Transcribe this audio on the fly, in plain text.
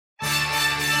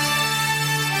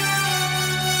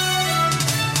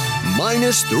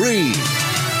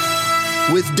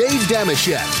-3 with Dave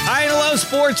Dameshek. Hi, hello,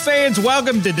 sports fans.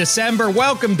 Welcome to December.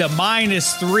 Welcome to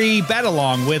 -3. Bet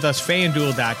along with us.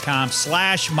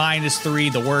 FanDuel.com/-3.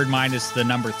 The word minus the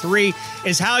number 3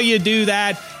 is how you do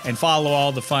that. And follow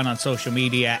all the fun on social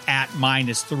media at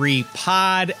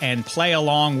 -3pod and play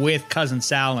along with Cousin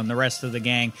Sal and the rest of the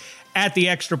gang at the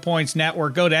Extra Points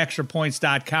Network. Go to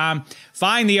extrapoints.com.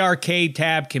 Find the arcade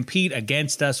tab. Compete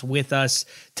against us, with us,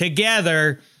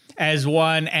 together as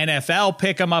one. NFL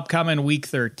pick'em upcoming week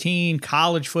 13.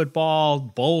 College football,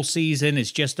 bowl season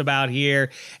is just about here.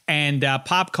 And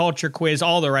pop culture quiz,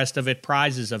 all the rest of it,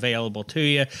 prizes available to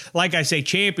you. Like I say,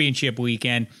 championship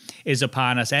weekend is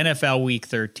upon us. NFL week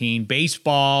 13.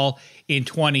 Baseball in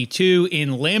 22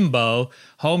 in limbo.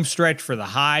 Home stretch for the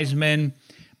Heisman.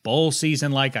 Bowl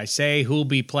season, like I say, who'll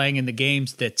be playing in the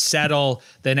games that settle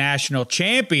the national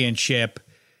championship?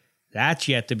 That's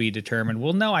yet to be determined.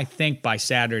 We'll know, I think, by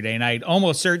Saturday night.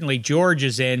 Almost certainly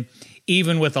Georgia's in,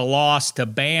 even with a loss to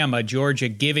Bama. Georgia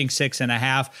giving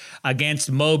 6.5 against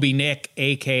Moby Nick,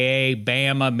 a.k.a.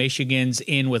 Bama. Michigan's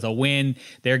in with a win.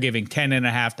 They're giving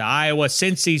 10.5 to Iowa.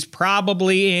 Cincy's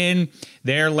probably in.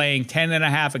 They're laying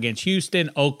 10.5 against Houston.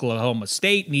 Oklahoma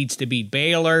State needs to beat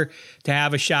Baylor to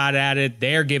have a shot at it.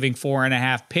 They're giving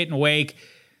 4.5. Pitt and Wake.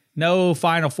 No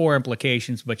Final Four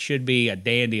implications, but should be a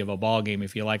dandy of a ball game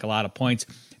if you like a lot of points.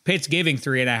 Pitt's giving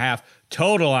 3.5.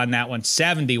 Total on that one,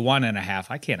 71.5.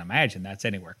 I can't imagine that's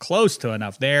anywhere close to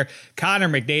enough there. Connor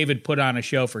McDavid put on a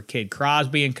show for Kid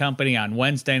Crosby and company on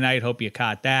Wednesday night. Hope you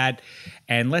caught that.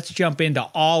 And let's jump into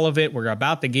all of it. We're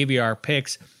about to give you our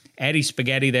picks. Eddie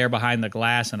Spaghetti there behind the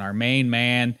glass, and our main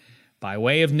man by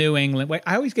way of New England. Wait,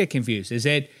 I always get confused. Is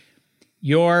it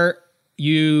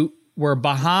you were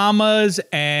Bahamas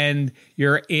and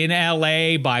you're in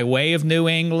LA by way of New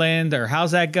England, or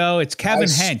how's that go? It's Kevin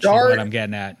Hench is what I'm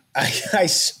getting at. I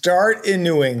start in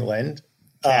New England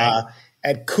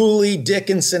at Cooley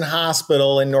Dickinson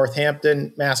Hospital in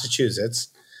Northampton, Massachusetts.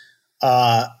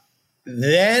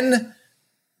 Then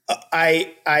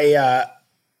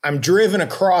I'm driven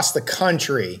across the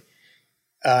country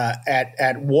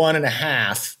at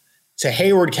 1.5 to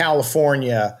Hayward,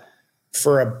 California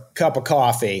for a cup of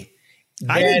coffee.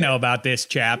 I didn't know about this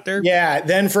chapter. Yeah.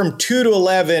 Then from 2 to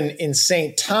 11 in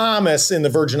St. Thomas in the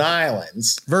Virgin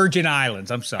Islands.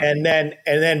 I'm sorry. And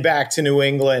then back to New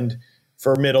England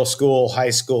for middle school,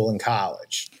 high school, and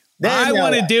college. I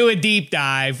want to do a deep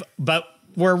dive, but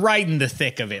we're right in the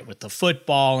thick of it with the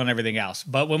football and everything else.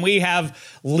 But when we have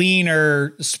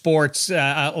leaner sports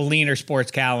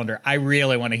calendar, I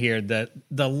really want to hear the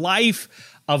life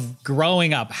of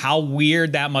growing up, how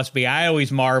weird that must be. I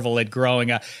always marvel at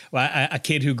growing up, a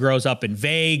kid who grows up in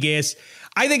Vegas.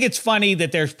 I think it's funny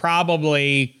that there's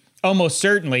probably, almost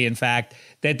certainly, in fact,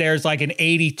 that there's like an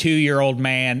 82-year-old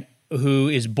man who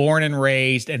is born and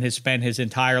raised and has spent his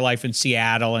entire life in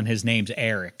Seattle, and his name's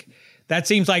Eric. That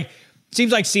seems like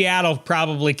Seattle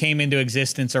probably came into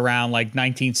existence around like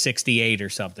 1968 or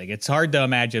something. It's hard to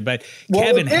imagine, but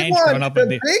Kevin Hench growing up.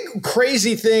 The big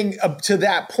crazy thing up to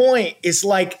that point is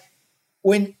like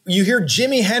when you hear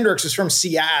Jimi Hendrix is from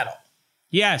Seattle.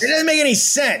 Yes. It doesn't make any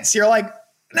sense. You're like,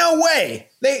 no way.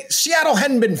 Seattle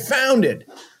hadn't been founded.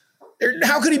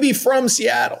 How could he be from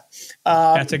Seattle?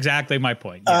 That's exactly my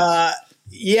point. Yes.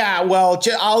 Yeah, well,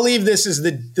 I'll leave this as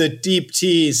the deep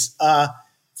tease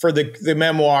for the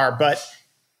memoir, but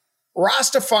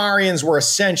Rastafarians were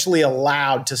essentially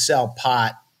allowed to sell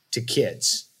pot to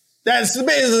kids. That's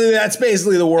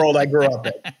basically the world I grew up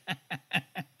in.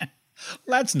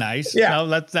 That's nice. Yeah,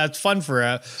 no, that's fun for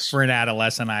an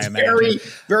adolescent, I imagine. Very,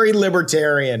 very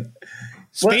libertarian.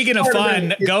 Speaking of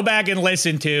fun, go back and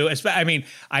listen to, I mean,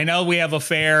 I know we have a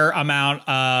fair amount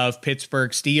of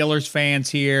Pittsburgh Steelers fans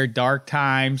here, dark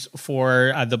times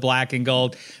for the black and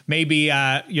gold. Maybe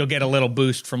you'll get a little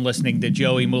boost from listening to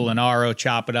Joey Molinaro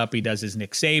chop it up. He does his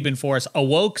Nick Saban for us, a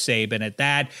woke Saban at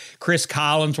that. Chris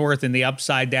Collinsworth in the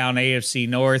upside down AFC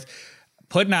North,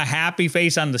 putting a happy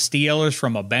face on the Steelers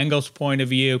from a Bengals point of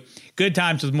view. Good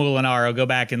times with Molinaro. Go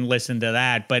back and listen to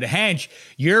that. But Hench,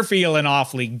 you're feeling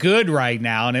awfully good right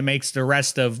now, and it makes the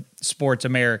rest of sports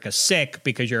America sick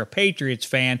because you're a Patriots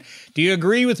fan. Do you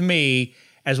agree with me,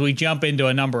 as we jump into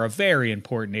a number of very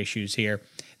important issues here,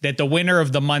 that the winner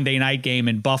of the Monday night game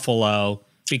in Buffalo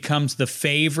becomes the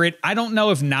favorite? I don't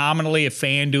know if nominally if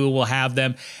FanDuel will have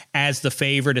them as the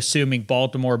favorite, assuming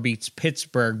Baltimore beats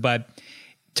Pittsburgh, but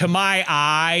to my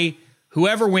eye,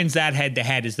 whoever wins that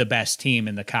head-to-head is the best team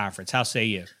in the conference. How say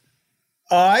you?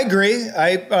 I agree.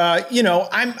 I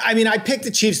picked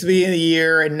the Chiefs to be in the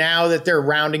year, and now that they're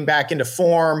rounding back into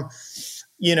form,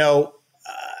 it's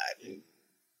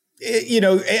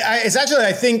actually,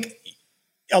 I think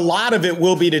a lot of it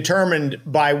will be determined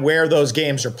by where those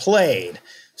games are played.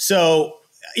 So,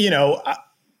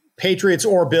 Patriots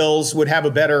or Bills would have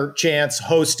a better chance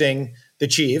hosting the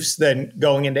Chiefs than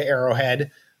going into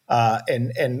Arrowhead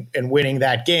and winning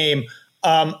that game.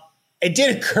 It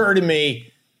did occur to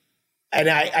me, and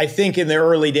I think in the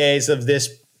early days of this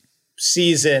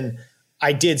season,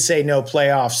 I did say no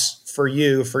playoffs for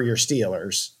your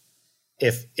Steelers,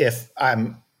 if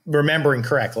I'm remembering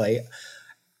correctly.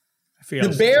 I feel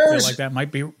like that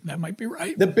might be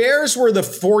right. The Bears were the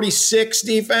 46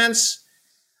 defense.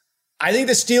 I think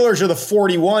the Steelers are the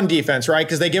 41 defense, right?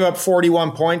 Because they give up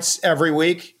 41 points every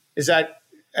week. Is that?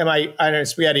 I don't know,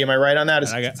 Spaghetti. Am I right on that?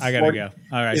 I gotta go.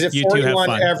 All right, is it you two have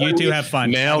fun. You two week? have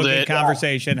fun. Nailed have a it. good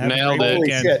conversation. Have Nailed a great it.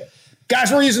 weekend. Shit.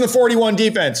 Guys, we're using the 41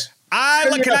 defense.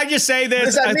 Can I just say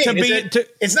this? What does that mean?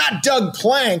 It's not Doug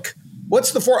Plank.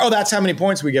 What's the four? Oh, that's how many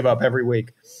points we give up every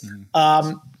week.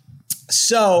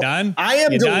 So done. I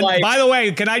am delighted. By the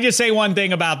way, can I just say one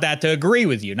thing about that to agree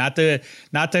with you, not to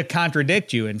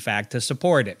contradict you, in fact, to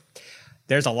support it.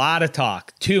 There's a lot of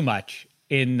talk, too much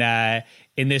in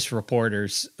this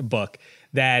reporter's book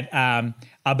that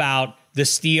about the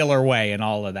Steeler way and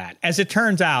all of that. As it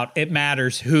turns out, it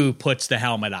matters who puts the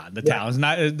helmet on. The talent,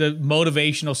 not the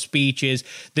motivational speeches,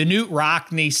 the Newt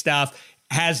Rockney stuff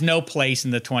has no place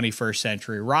in the 21st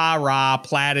century. Rah,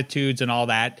 platitudes and all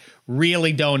that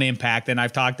really don't impact. And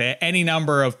I've talked to any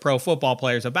number of pro football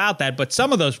players about that, but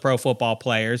some of those pro football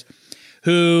players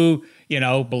who,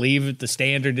 believe the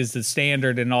standard is the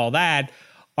standard and all that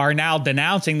are now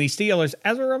denouncing these Steelers.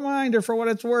 As a reminder, for what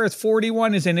it's worth,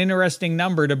 41 is an interesting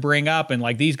number to bring up. And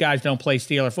like, these guys don't play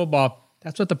Steeler football.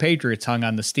 That's what the Patriots hung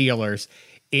on the Steelers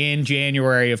in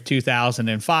January of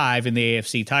 2005 in the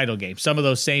AFC title game. Some of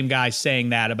those same guys saying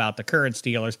that about the current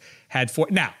Steelers had four.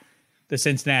 Now, the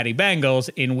Cincinnati Bengals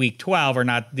in week 12 are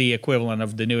not the equivalent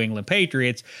of the New England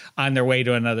Patriots on their way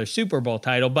to another Super Bowl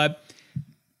title, but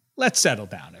let's settle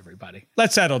down, everybody.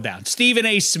 Let's settle down. Stephen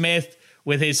A. Smith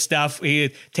with his stuff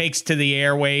he takes to the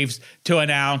airwaves to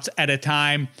announce at a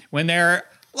time when there are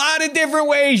a lot of different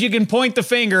ways you can point the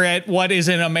finger at what is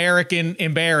an American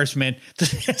embarrassment to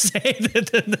say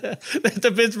that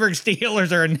the Pittsburgh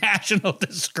Steelers are a national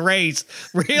disgrace.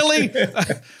 Really?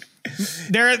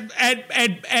 They're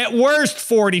at worst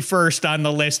 41st on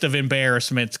the list of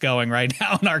embarrassments going right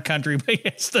now in our country. But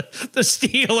yes, the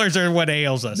Steelers are what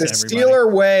ails us. The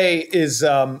Steeler way is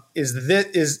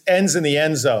ends in the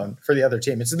end zone for the other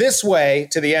team. It's this way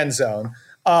to the end zone.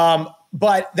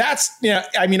 But that's,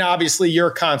 obviously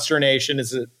your consternation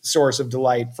is a source of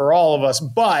delight for all of us.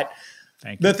 But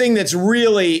the thing that's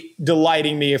really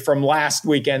delighting me from last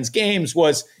weekend's games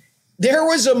was there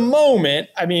was a moment,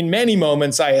 many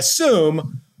moments, I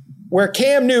assume, where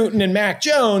Cam Newton and Mac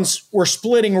Jones were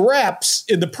splitting reps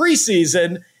in the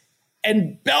preseason,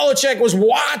 and Belichick was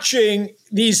watching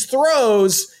these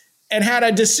throws and had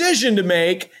a decision to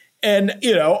make. And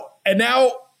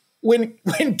now when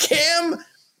Cam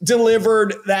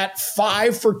delivered that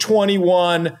 5 for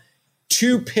 21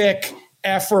 2-pick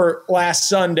effort last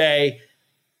Sunday,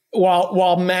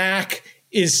 while Mac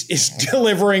is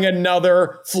delivering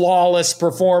another flawless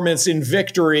performance in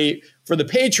victory for the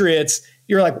Patriots,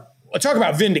 you're like, talk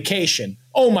about vindication.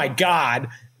 Oh my God,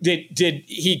 did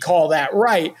he call that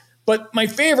right? But my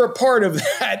favorite part of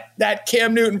that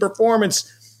Cam Newton performance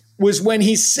was when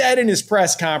he said in his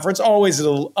press conference, always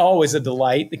a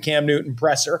delight, the Cam Newton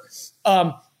presser.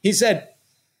 He said,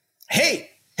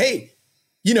 hey,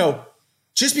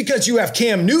 just because you have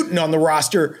Cam Newton on the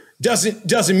roster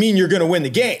doesn't mean you're going to win the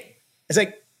game. It's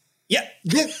like, yeah,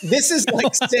 this is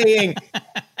like saying,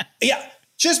 yeah,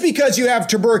 just because you have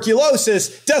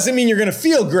tuberculosis doesn't mean you're going to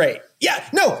feel great. Yeah,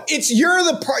 no, it's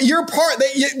your part.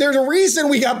 There's a reason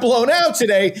we got blown out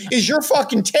today is you're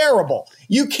fucking terrible.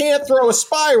 You can't throw a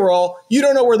spiral. You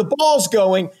don't know where the ball's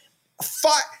going.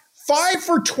 5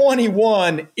 for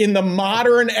 21 in the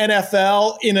modern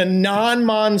NFL in a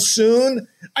non-monsoon.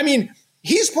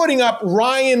 He's putting up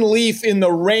Ryan Leaf in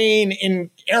the rain in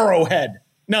Arrowhead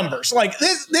numbers. Like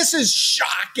this is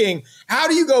shocking. How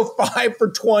do you go 5 for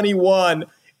 21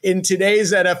 in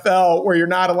today's NFL where you're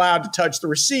not allowed to touch the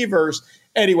receivers?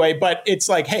 Anyway, but it's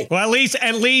like, hey. Well, at least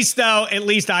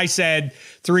I said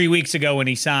 3 weeks ago when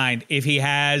he signed, if he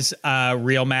has a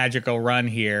real magical run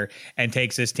here and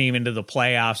takes this team into the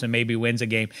playoffs and maybe wins a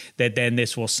game, that then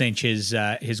this will cinch his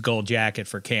gold jacket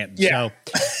for Canton. Yeah.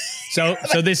 So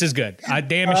this is good.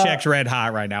 Damashek's red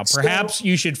hot right now. Perhaps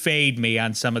you should fade me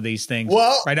on some of these things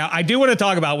right now. I do want to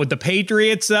talk about with the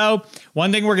Patriots, though.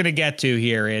 One thing we're going to get to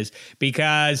here is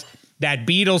because that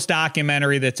Beatles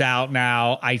documentary that's out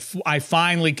now, I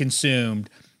finally consumed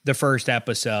the first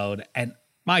episode, and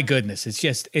My goodness, it's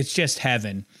just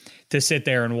heaven to sit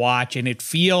there and watch, and it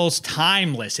feels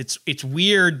timeless. It's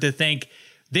weird to think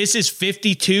this is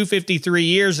 52, 53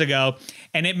 years ago,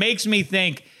 and it makes me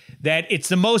think that it's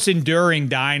the most enduring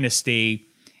dynasty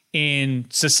in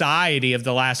society of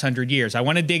the last 100 years. I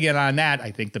want to dig in on that.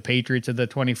 I think the Patriots of the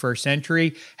 21st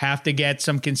century have to get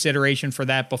some consideration for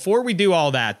that. Before we do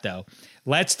all that, though,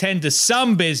 let's tend to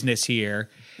some business here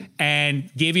and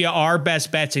give you our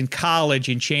best bets in college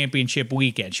and championship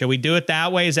weekend. Shall we do it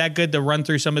that way? Is that good to run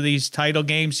through some of these title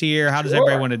games here? How does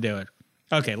everybody want to do it?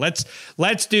 Okay,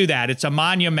 let's do that. It's a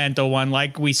monumental one,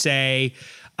 like we say.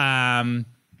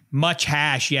 Much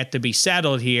hash yet to be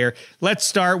settled here. Let's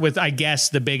start with, I guess,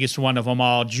 the biggest one of them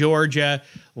all, Georgia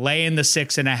laying the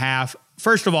 6.5.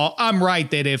 First of all, I'm right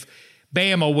that if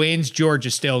Bama wins, Georgia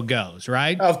still goes,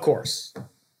 right? Of course.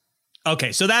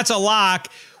 Okay, so that's a lock,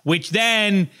 which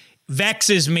then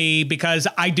vexes me because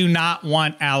I do not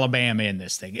want Alabama in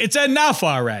this thing. It's enough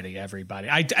already, everybody.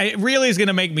 It really is going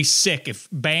to make me sick if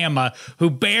Bama, who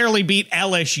barely beat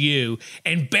LSU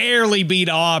and barely beat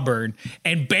Auburn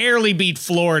and barely beat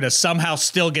Florida, somehow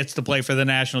still gets to play for the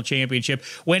national championship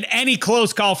when any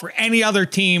close call for any other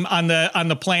team on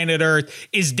the planet Earth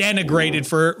is denigrated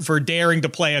for daring to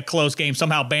play a close game.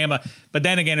 Somehow Bama. But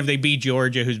then again, if they beat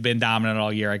Georgia, who's been dominant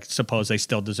all year, I suppose they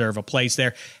still deserve a place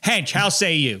there. Hench, how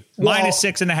say you? Minus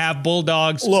 6.5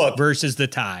 Bulldogs versus the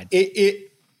Tide.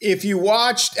 If you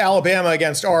watched Alabama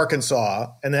against Arkansas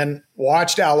and then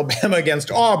watched Alabama against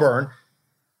Auburn,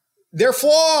 they're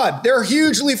flawed. They're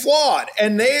hugely flawed.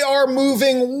 And they are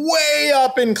moving way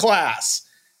up in class.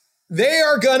 They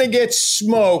are going to get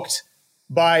smoked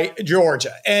by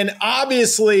Georgia. And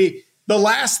obviously, the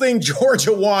last thing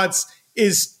Georgia wants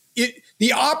is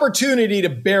the opportunity to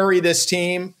bury this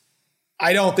team.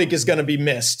 I don't think is going to be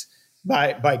missed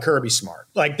by Kirby Smart.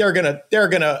 Like they're better.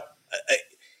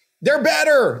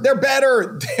 They're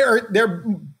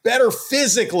better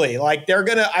physically. Like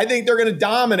I think they're gonna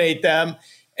dominate them.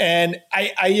 And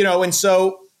and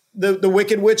so the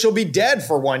Wicked Witch will be dead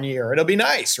for 1 year. It'll be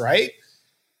nice, right?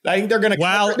 I think they're gonna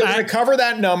cover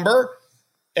that number,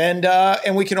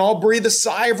 and we can all breathe a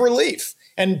sigh of relief.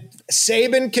 And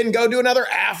Saban can go do another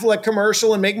Affleck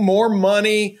commercial and make more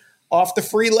money off the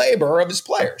free labor of his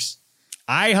players.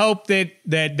 I hope that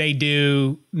they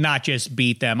do not just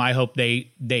beat them. I hope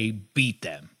they beat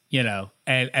them,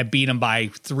 and beat them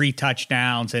by 3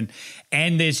 touchdowns and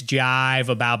end this jive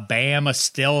about Bama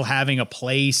still having a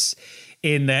place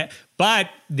in that. But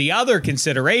the other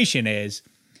consideration is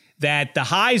that the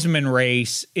Heisman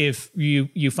race, if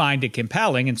you find it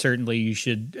compelling, and certainly you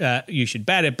should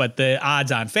bet it, but the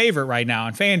odds-on favorite right now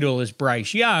on FanDuel is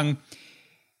Bryce Young.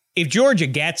 If Georgia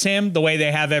gets him the way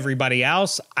they have everybody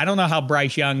else, I don't know how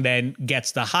Bryce Young then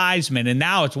gets the Heisman, and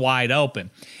now it's wide open.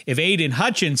 If Aiden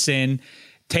Hutchinson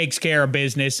takes care of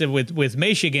business with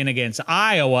Michigan against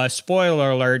Iowa,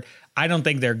 spoiler alert, I don't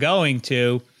think they're going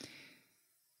to.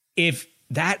 If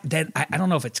that, then I don't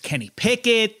know if it's Kenny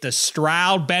Pickett, the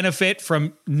Stroud benefit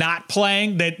from not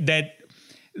playing, that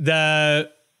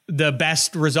the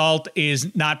best result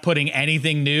is not putting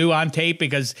anything new on tape,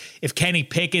 because if Kenny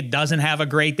Pickett doesn't have a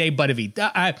great day, but if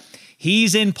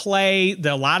he's in play,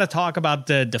 a lot of talk about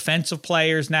the defensive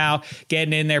players now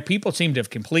getting in there. People seem to have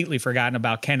completely forgotten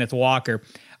about Kenneth Walker.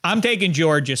 I'm taking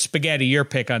Georgia. Spaghetti, your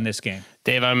pick on this game.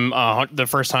 Dave, I'm the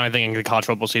first time I think in the college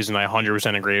football season, I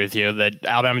 100% agree with you that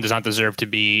Alabama does not deserve to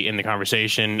be in the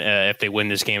conversation. If they win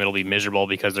this game, it'll be miserable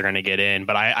because they're going to get in.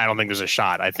 But I don't think there's a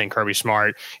shot. I think Kirby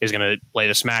Smart is going to lay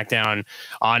the smackdown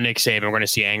on Nick Saban. We're going to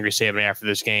see angry Saban after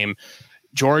this game.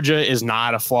 Georgia is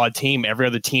not a flawed team. Every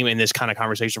other team in this kind of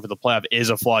conversation for the playoff is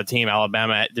a flawed team.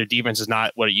 Alabama, their defense is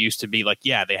not what it used to be. Like,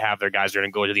 yeah, they have their guys that are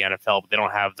going to go to the NFL, but they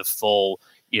don't have the full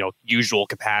usual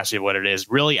capacity of what it is.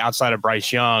 Really, outside of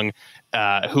Bryce Young,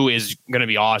 who is going to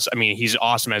be awesome. I mean, he's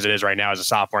awesome as it is right now as a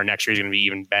sophomore. Next year, he's going to be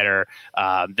even better.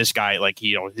 This guy,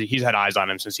 he's had eyes on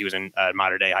him since he was in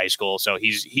modern day high school. So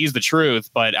he's the truth.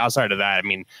 But outside of that, I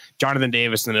mean, Jonathan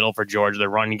Davis in the middle for Georgia, the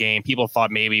run game. People thought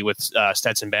maybe with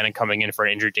Stetson Bennett coming in for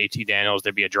an injured JT Daniels,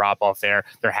 there'd be a drop off there.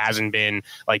 There hasn't been.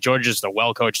 Like, Georgia's a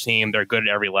well coached team. They're good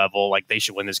at every level. Like, they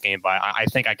should win this game by. I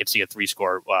think I could see a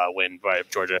 3-score win by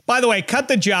Georgia. By the way, cut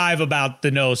the jive about the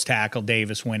nose tackle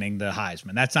Davis winning the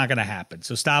Heisman. That's not going to happen.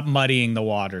 So stop muddying the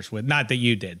waters with, not that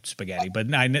you did, Spaghetti, but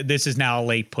this is now a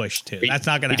late push too. That's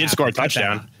not going to happen. He did score a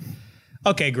touchdown.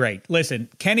 Okay, great. Listen,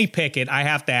 Kenny Pickett, I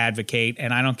have to advocate,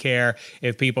 and I don't care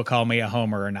if people call me a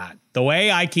homer or not. The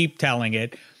way I keep telling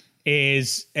it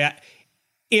is,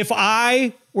 if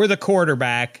I were the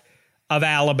quarterback of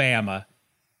Alabama,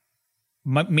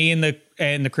 me and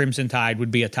and the Crimson Tide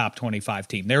would be a top 25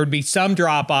 team. There would be some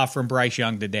drop off from Bryce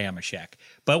Young to Damashek,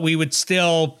 but we would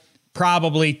still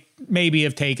probably maybe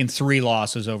have taken 3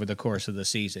 losses over the course of the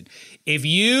season. If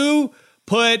you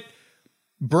put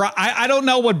I don't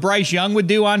know what Bryce Young would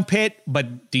do on Pitt,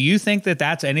 but do you think that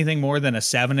that's anything more than a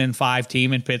 7-5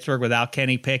 team in Pittsburgh without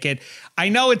Kenny Pickett? I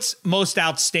know it's most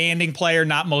outstanding player,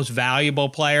 not most valuable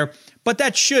player, but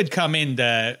that should come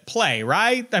into play,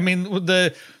 right? I mean,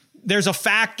 there's a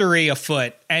factory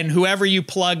afoot, and whoever you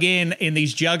plug in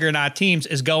these juggernaut teams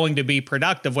is going to be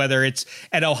productive, whether it's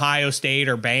at Ohio State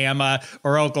or Bama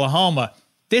or Oklahoma.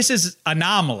 This is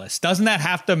anomalous. Doesn't that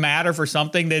have to matter for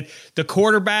something that the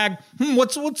quarterback,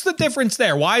 what's the difference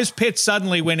there? Why is Pitt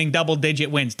suddenly winning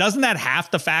double-digit wins? Doesn't that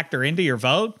have to factor into your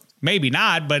vote? Maybe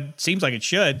not, but it seems like it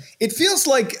should. It feels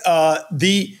like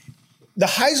the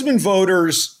Heisman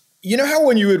voters, you know how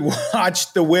when you would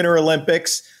watch the Winter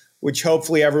Olympics, which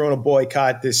hopefully everyone will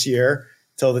boycott this year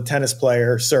till the tennis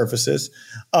player surfaces,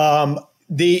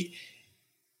 you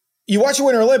watch the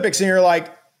Winter Olympics and you're like,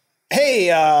 hey,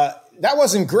 that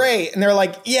wasn't great. And they're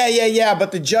like, yeah,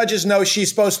 but the judges know she's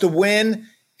supposed to win.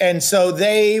 And so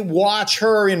they watch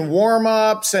her in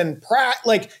warm-ups and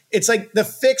it's like the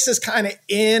fix is kind of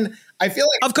in. I feel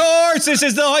like, of course, this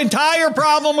is the entire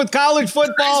problem with college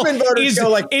football is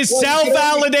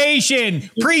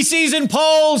self-validation. Preseason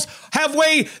polls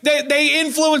they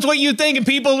influence what you think, and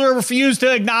people refuse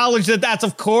to acknowledge that that's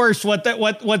of course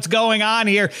what's going on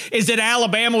here is that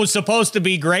Alabama was supposed to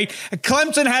be great.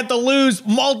 Clemson had to lose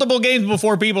multiple games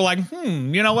before people like,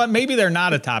 you know what? Maybe they're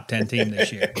not a top 10 team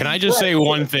this year. Can I just say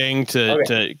one thing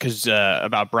because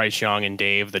about Bryce Young and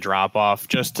Dave, the drop off,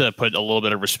 just to put a little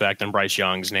bit of respect on Bryce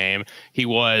Young's name. He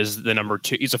was the number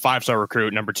 2. He's a 5-star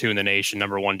recruit, number 2 in the nation,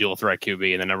 number 1 dual threat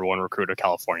QB, and the number 1 recruit of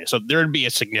California. So there'd be a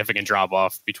significant drop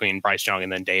off between Bryce Young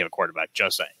and then Dave at quarterback.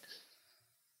 Just saying.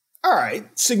 All right,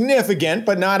 significant,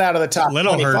 but not out of the top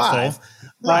 25. Hurtful.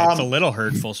 Right, it's a little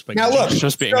hurtful. Now look,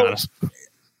 just being honest.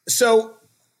 So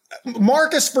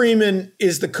Marcus Freeman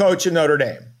is the coach of Notre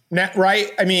Dame,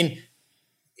 right? I mean,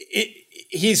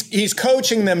 he's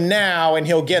coaching them now, and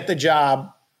he'll get the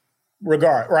job.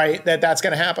 Right? That's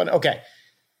going to happen. Okay.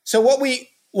 So what we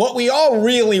all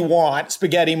really want,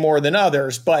 spaghetti more than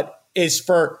others, but is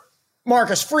for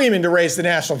Marcus Freeman to raise the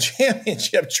national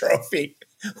championship trophy.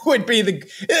 It'd be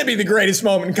the greatest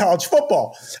moment in college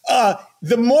football.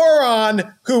 The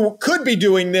moron who could be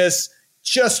doing this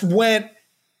just went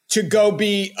to go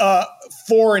be 4-8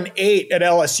 at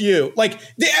LSU. Like,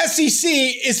 the SEC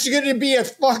is going to be a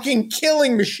fucking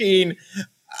killing machine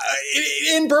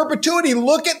in perpetuity.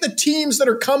 Look at the teams that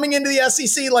are coming into the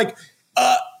SEC. Like,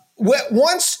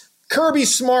 once Kirby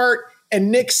Smart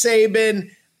and Nick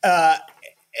Saban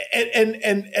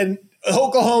and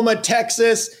Oklahoma,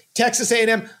 Texas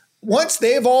A&M, once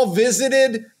they've all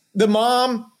visited the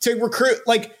mom to recruit,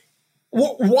 like,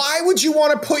 why would you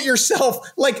want to put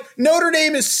yourself, like, Notre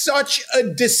Dame is such a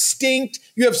distinct,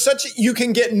 you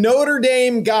can get Notre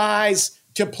Dame guys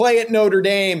to play at Notre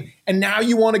Dame, and now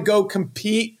you want to go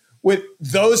compete with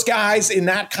those guys in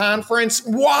that conference?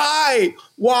 Why?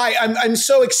 I'm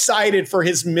so excited for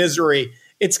his misery.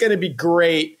 It's going to be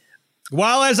great.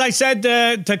 Well, as I said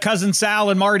to Cousin Sal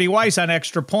and Marty Weiss on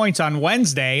Extra Points on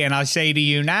Wednesday, and I say to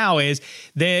you now, is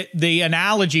that the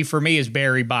analogy for me is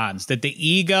Barry Bonds, that the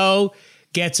ego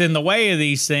gets in the way of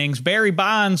these things. Barry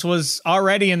Bonds was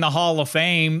already in the Hall of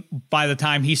Fame by the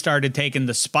time he started taking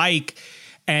the spike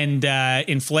and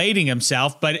inflating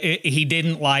himself, but he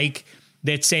didn't like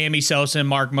that Sammy Sosa and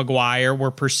Mark McGwire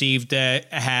were perceived to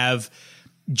have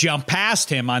jumped past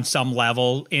him on some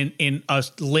level in a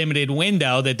limited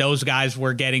window, that those guys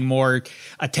were getting more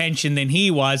attention than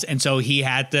he was, and so he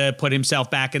had to put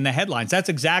himself back in the headlines. That's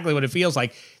exactly what it feels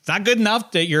like. It's not good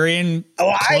enough that you're in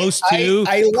close to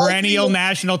perennial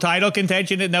national title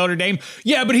contention at Notre Dame.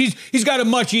 Yeah, but he's got a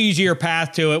much easier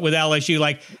path to it with LSU.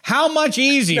 Like, how much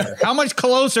easier? How much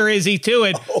closer is he to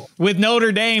it with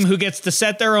Notre Dame, who gets to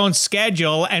set their own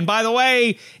schedule? And by the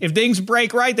way, if things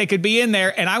break right, they could be in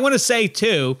there. And I want to say,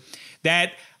 too,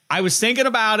 that I was thinking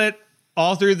about it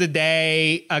all through the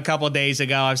day a couple of days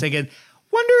ago. I was thinking,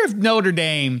 wonder if Notre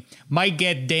Dame might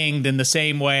get dinged in the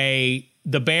same way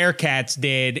the Bearcats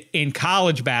did in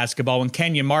college basketball when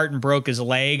Kenyon Martin broke his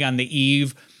leg on the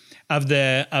eve of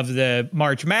the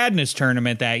March Madness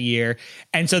tournament that year.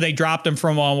 And so they dropped him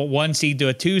from a 1 seed to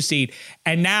a 2 seed.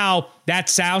 And now that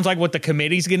sounds like what the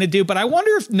committee's going to do. But I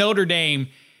wonder if Notre Dame,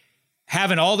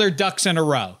 having all their ducks in a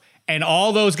row and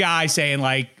all those guys saying,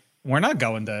 like, we're not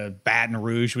going to Baton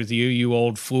Rouge with you, you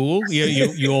old fool,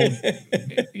 you old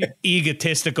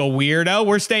egotistical weirdo.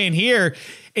 We're staying here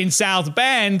in South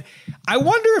Bend. I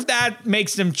wonder if that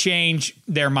makes them change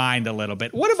their mind a little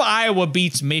bit. What if Iowa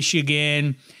beats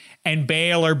Michigan and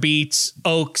Baylor beats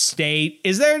Oak State?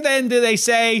 Is there then, do they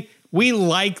say, we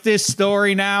like this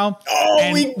story now?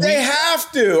 Oh, they have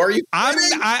to. Are you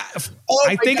kidding?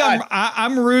 I think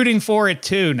I'm rooting for it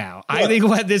too now. Look, I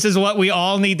think this is what we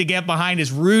all need to get behind,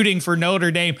 is rooting for Notre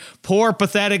Dame. Poor,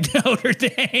 pathetic Notre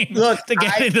Dame to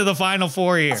get into the Final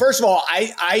Four here. First of all,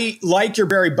 I like your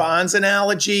Barry Bonds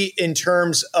analogy in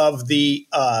terms of the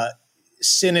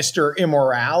sinister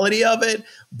immorality of it,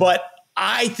 but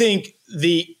I think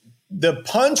the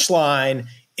punchline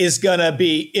is going to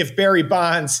be if Barry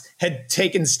Bonds had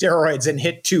taken steroids and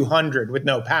hit 200 with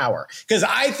no power. Because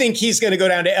I think he's going to go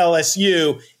down to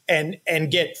LSU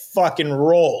and get fucking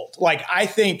rolled. Like, I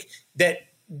think that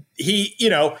it's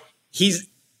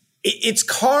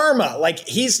karma. Like,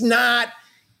 he's not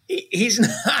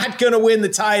going to win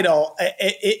the title.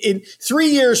 In 3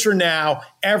 years from now,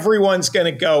 everyone's going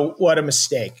to go, what a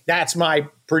mistake. That's my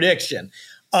prediction.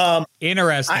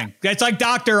 Interesting. That's like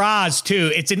Dr. Oz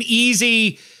too. It's an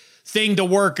easy thing to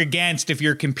work against if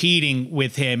you're competing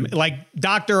with him. Like,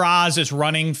 Dr. Oz is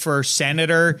running for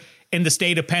senator in the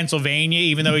state of Pennsylvania,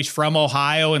 even though he's from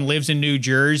Ohio and lives in New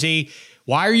Jersey.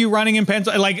 Why are you running in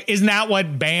Pennsylvania? Like, isn't that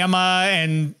what Bama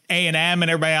and A&M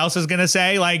and everybody else is going to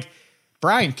say? Like,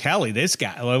 Brian Kelly, this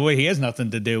guy, he has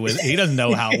nothing to do with it. He doesn't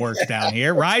know how it works down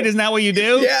here, right? Isn't that what you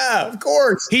do? Yeah, of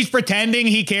course. He's pretending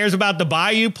he cares about the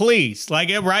Bayou Police.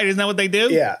 Like, right? Isn't that what they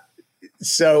do? Yeah.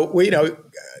 So,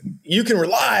 you can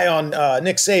rely on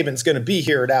Nick Saban's going to be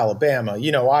here at Alabama.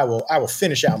 I will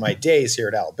finish out my days here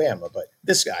at Alabama. But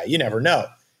this guy, you never know.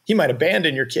 He might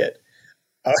abandon your kid.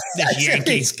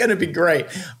 It's going to be great.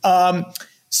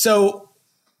 So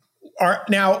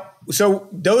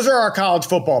those are our college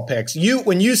football picks.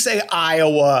 When you say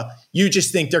Iowa, you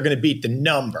just think they're going to beat the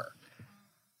number.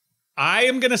 I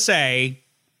am going to say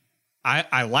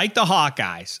I like the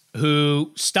Hawkeyes,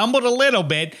 who stumbled a little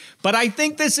bit, but I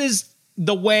think this is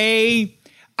the way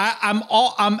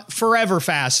I'm forever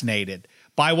fascinated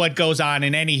by what goes on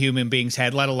in any human being's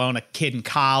head, let alone a kid in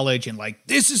college. And like,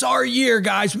 this is our year,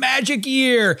 guys, magic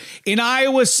year in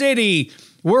Iowa City.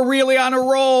 We're really on a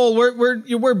roll.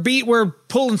 We're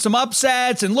pulling some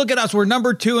upsets, and look at us. We're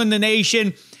number 2 in the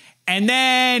nation. And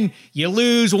then you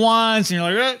lose once, and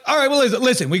you're like, all right, well,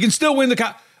 listen, we can still win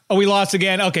the Oh, we lost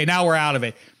again. Okay, now we're out of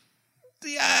it.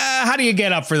 How do you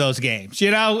get up for those games?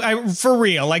 For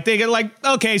real. Like, they get like,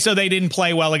 okay, so they didn't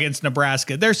play well against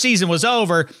Nebraska. Their season was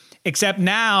over, except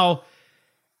now,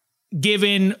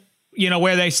 given,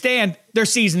 where they stand, their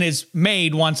season is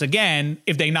made once again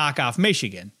if they knock off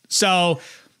Michigan. So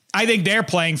I think they're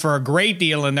playing for a great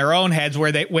deal in their own heads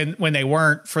where when they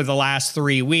weren't for the last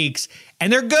 3 weeks.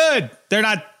 And they're good. They're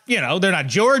not, they're not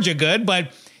Georgia good,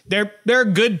 but they're a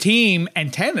good team,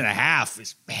 and 10.5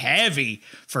 is heavy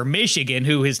for Michigan,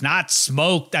 who has not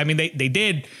smoked. I mean, they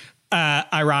did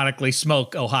ironically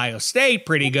smoke Ohio State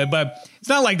pretty good, but it's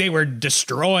not like they were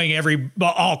destroying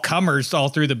all comers all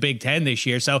through the Big Ten this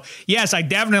year. So yes, I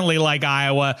definitely like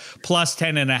Iowa plus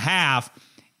 10.5,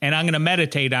 and I'm going to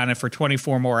meditate on it for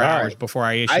 24 more hours before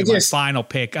I issue my final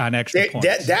pick on extra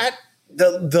points.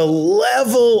 The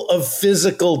level of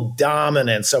physical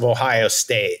dominance of Ohio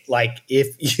State, like,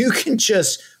 if you can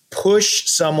just push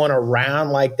someone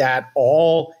around like that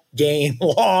all game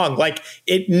long, like,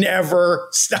 it never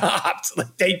stopped.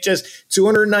 Like, they just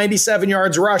 297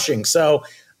 yards rushing. So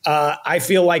I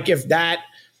feel like if that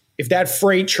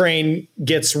freight train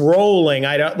gets rolling,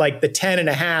 I don't like the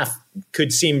 10.5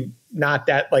 could seem not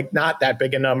that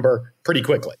big a number pretty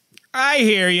quickly. I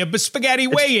hear you, but Spaghetti,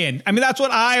 weigh in. I mean, that's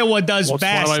what Iowa does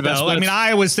best, though. I mean,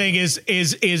 Iowa's thing is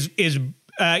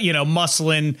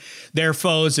muscling their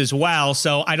foes as well.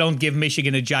 So I don't give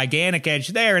Michigan a gigantic edge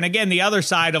there. And again, the other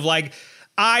side of, like,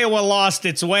 Iowa lost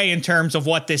its way in terms of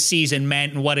what this season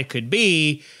meant and what it could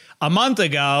be a month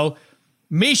ago.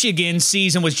 Michigan's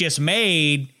season was just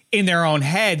made in their own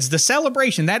heads. The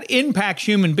celebration that impacts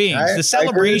human beings. The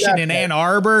celebration in Ann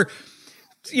Arbor,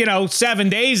 7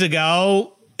 days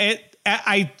ago.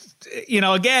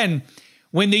 Again,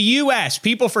 when the U.S.,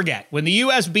 people forget, when the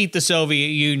U.S. beat the Soviet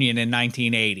Union in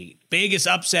 1980, biggest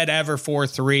upset ever,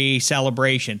 4-3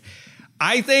 celebration.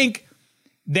 I think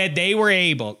that they were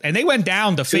able, and they went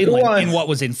down to Finland in what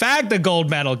was in fact a gold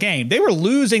medal game. They were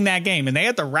losing that game, and they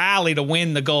had to rally to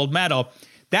win the gold medal.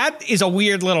 That is a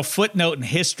weird little footnote in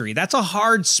history. That's a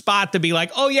hard spot to be like,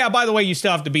 oh yeah, by the way, you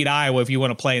still have to beat Iowa if you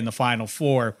want to play in the Final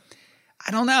Four.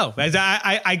 I don't know.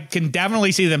 I can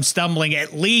definitely see them stumbling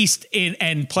at least in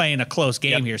and playing a close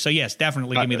game here. So yes,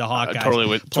 definitely give me the Hawkeyes. Totally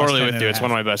with you. It's one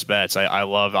of my best bets. I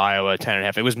love Iowa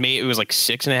 10.5. It was like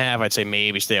 6.5. I'd say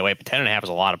maybe stay away, but 10.5 is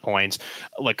a lot of points.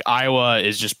 Like Iowa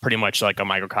is just pretty much like a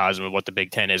microcosm of what the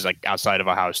Big Ten is like outside of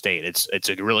Ohio State. It's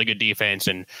a really good defense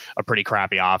and a pretty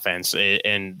crappy offense,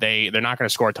 and they're not going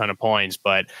to score a ton of points,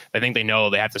 but I think they know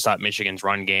they have to stop Michigan's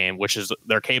run game, which is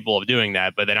they're capable of doing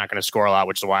that, but they're not going to score a lot,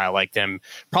 which is why I like them.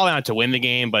 Probably not to win the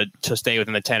game, but to stay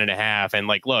within the 10.5. And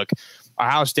like, look,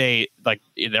 Ohio State, like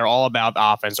they're all about the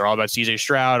offense. They're all about CJ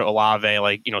Stroud, Olave,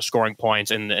 like, scoring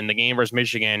points. And in the game versus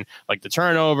Michigan, like the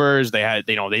turnovers, they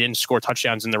didn't score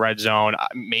touchdowns in the red zone.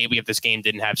 Maybe if this game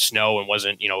didn't have snow and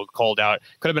wasn't, cold out,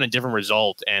 could have been a different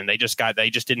result. And they just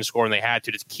didn't score, and they had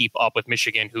to keep up with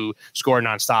Michigan, who scored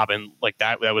nonstop. And like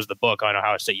that was the book on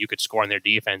Ohio State. You could score in their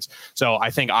defense. So I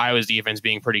think Iowa's defense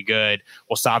being pretty good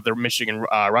will stop the Michigan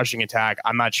rushing attack.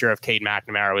 I'm not sure if Cade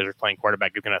McNamara was playing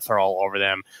quarterback, you're going to throw all over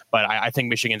them, but I think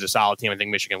Michigan's a solid team. I think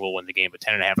Michigan will win the game, but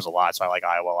 10.5 is a lot, so I like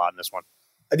Iowa a lot in this one.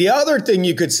 The other thing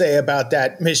you could say about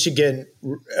that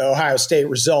Michigan-Ohio State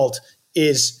result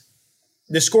is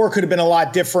the score could have been a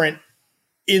lot different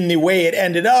in the way it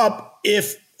ended up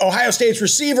if Ohio State's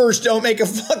receivers don't make a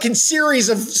fucking series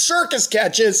of circus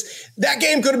catches. That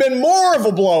game could have been more of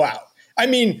a blowout. I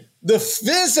mean, the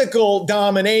physical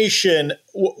domination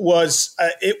was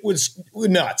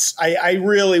nuts. I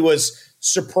really was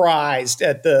surprised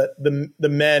at the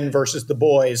men versus the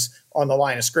boys on the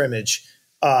line of scrimmage.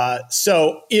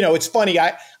 So it's funny.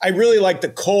 I really like the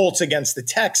Colts against the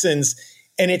Texans,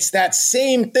 and it's that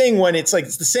same thing when it's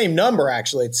the same number,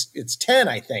 actually. It's 10,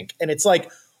 I think. And it's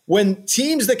like when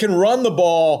teams that can run the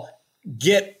ball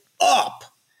get up,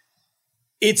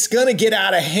 it's going to get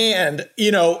out of hand.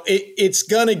 It's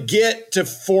going to get to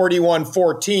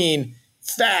 41-14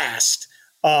 fast.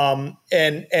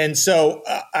 And so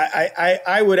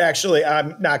I would actually,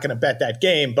 I'm not going to bet that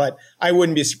game, but I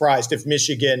wouldn't be surprised if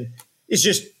Michigan is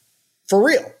just for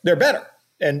real. They're better.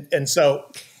 And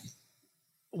so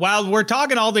while we're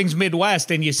talking all things Midwest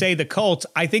and you say the Colts,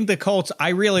 I think the Colts, I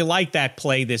really like that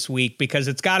play this week because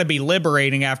it's got to be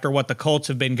liberating after what the Colts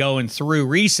have been going through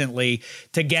recently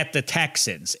to get the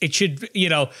Texans. It should,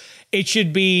 it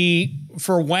should be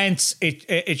for Wentz.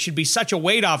 It should be such a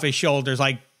weight off his shoulders.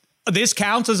 Like, this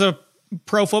counts as a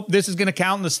pro football. This is going to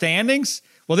count in the standings.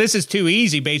 Well, this is too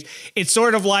easy, base. It's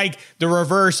sort of like the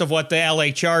reverse of what the LA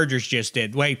Chargers just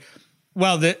did.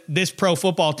 This pro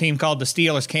football team called the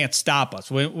Steelers can't stop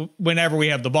us. Whenever we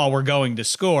have the ball, we're going to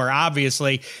score.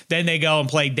 Obviously, then they go and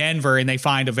play Denver and they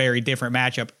find a very different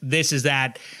matchup. This is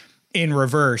that in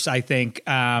reverse. I think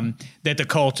that the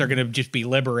Colts are going to just be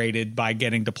liberated by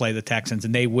getting to play the Texans,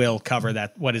 and they will cover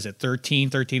that. What is it, 13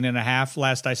 and a half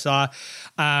last I saw.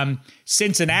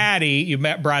 Cincinnati, you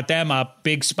brought them up,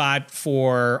 big spot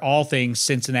for all things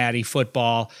Cincinnati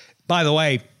football. By the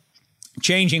way,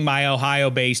 changing my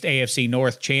Ohio-based AFC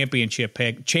North champion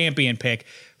pick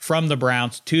from the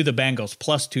Browns to the Bengals,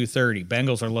 plus 230.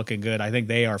 Bengals are looking good. I think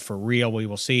they are for real. We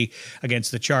will see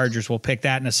against the Chargers. We'll pick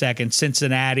that in a second.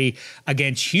 Cincinnati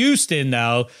against Houston,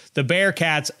 though. The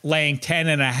Bearcats laying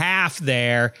 10.5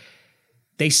 there.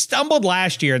 They stumbled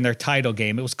last year in their title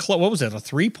game. It was what was it, a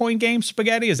 3-point game,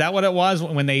 Spaghetti? Is that what it was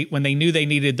when they knew they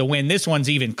needed to win? This one's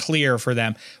even clearer for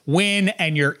them. Win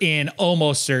and you're in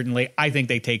almost certainly. I think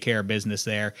they take care of business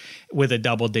there with a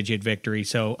double-digit victory.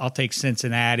 So I'll take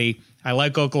Cincinnati. I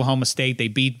like Oklahoma State. They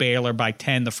beat Baylor by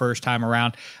 10 the first time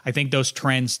around. I think those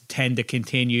trends tend to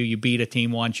continue. You beat a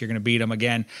team once, you're going to beat them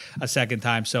again a second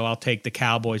time. So I'll take the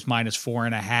Cowboys minus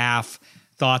 4.5.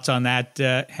 Thoughts on that,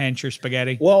 Hench or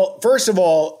Spaghetti? Well, first of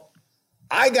all,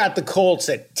 I got the Colts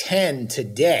at 10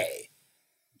 today.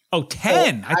 Oh,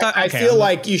 10? So I feel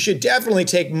like you should definitely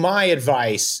take my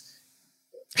advice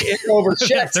over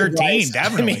Sheck's 13, advice.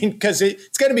 definitely. I mean, because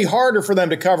it's going to be harder for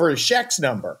them to cover Sheck's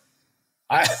number.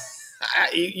 I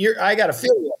got to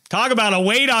feel it. Talk about a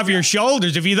weight off your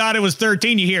shoulders. If you thought it was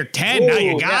 13, you hear 10. Now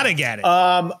you got to get it.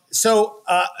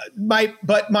 My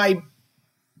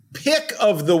pick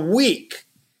of the week,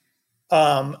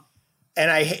 and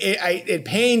it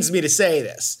pains me to say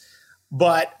this,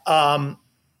 but I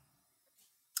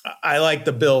like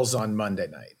the Bills on Monday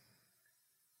night.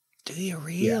 Do you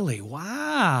really? Yeah.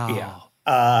 Wow. Yeah.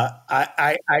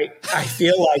 I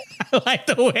feel like I like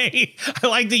the way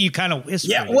that you kind of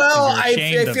whisper. Yeah, well, I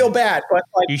feel bad, but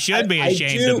like, you should be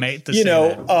ashamed to say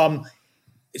that.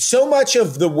 So much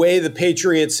of the way the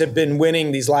Patriots have been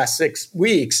winning these last 6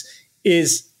 weeks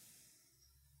is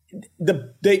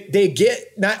they get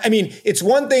not. I mean, it's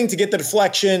one thing to get the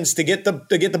deflections, to get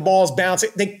the balls bouncing.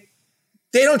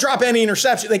 They don't drop any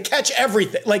interception. They catch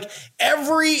everything. Like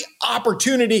every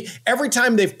opportunity, every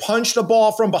time they've punched a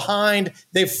ball from behind,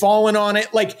 they've fallen on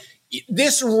it. Like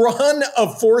this run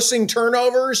of forcing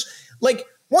turnovers, like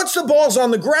once the ball's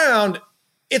on the ground,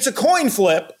 it's a coin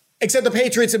flip, except the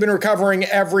Patriots have been recovering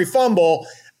every fumble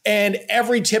and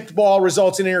every tipped ball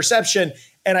results in interception.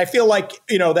 And I feel like,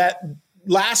 that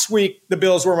last week, the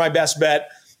Bills were my best bet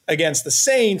against the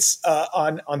Saints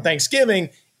on Thanksgiving.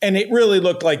 And it really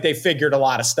looked like they figured a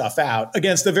lot of stuff out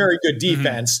against a very good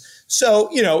defense. Mm-hmm.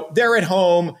 So, they're at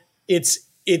home. It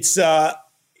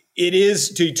is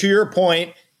to your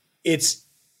point, it's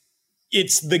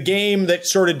the game that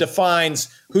sort of defines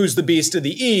who's the beast of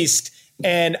the East.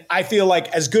 And I feel like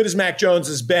as good as Mac Jones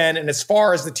has been, and as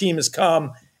far as the team has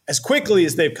come, as quickly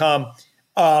as they've come,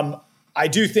 I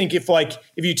do think if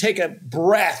you take a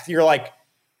breath, you're like,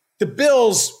 the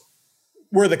Bills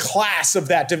were the class of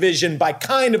that division by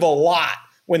kind of a lot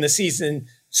when the season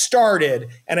started.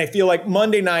 And I feel like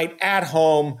Monday night at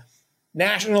home,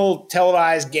 national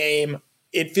televised game,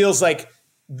 it feels like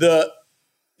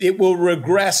it will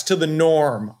regress to the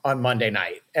norm on Monday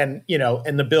night. And,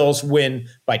 and the Bills win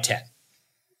by 10.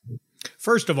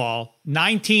 First of all,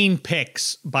 19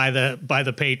 picks by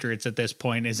the Patriots at this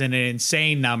point is an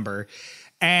insane number.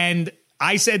 And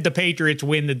I said the Patriots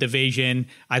win the division.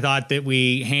 I thought that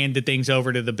we handed things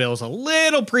over to the Bills a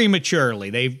little prematurely.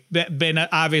 They've been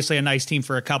obviously a nice team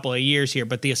for a couple of years here,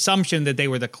 but the assumption that they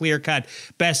were the clear-cut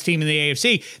best team in the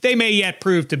AFC, they may yet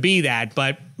prove to be that.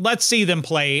 But let's see them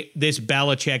play this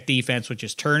Belichick defense, which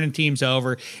is turning teams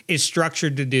over, is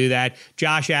structured to do that.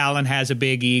 Josh Allen has a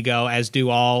big ego, as do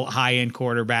all high-end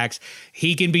quarterbacks.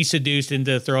 He can be seduced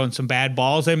into throwing some bad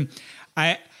balls. And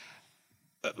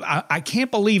I can't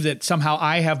believe that somehow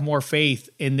I have more faith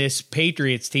in this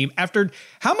Patriots team. After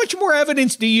how much more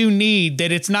evidence do you need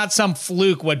that it's not some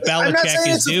fluke what Belichick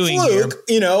is doing here?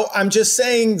 I'm just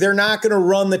saying they're not going to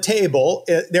run the table.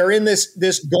 They're in this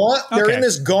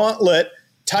gauntlet.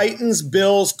 Titans,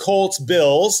 Bills, Colts,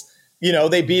 Bills.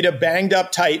 They beat a banged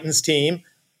up Titans team.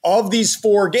 Of these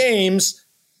 4 games,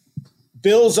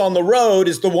 Bills on the road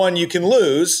is the one you can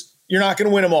lose. You're not going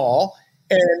to win them all.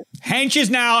 And Hench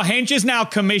is now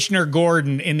Commissioner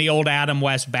Gordon in the old Adam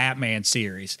West Batman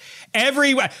series.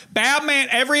 Every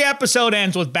episode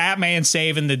ends with Batman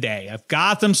saving the day. If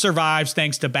Gotham survives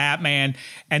thanks to Batman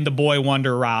and the boy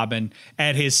Wonder Robin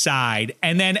at his side.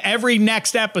 And then every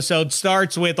next episode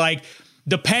starts with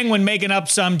the Penguin making up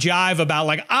some jive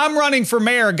about I'm running for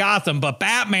mayor of Gotham, but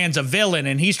Batman's a villain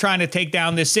and he's trying to take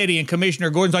down this city. And Commissioner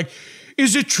Gordon's like,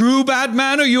 is it true,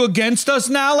 Batman? Are you against us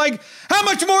now? How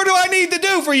much more do I need to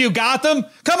do for you, Gotham?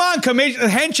 Come on,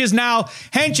 Hench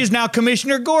is now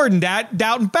Commissioner Gordon,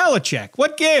 doubting Belichick.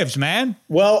 What gives, man?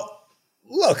 Well,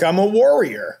 look, I'm a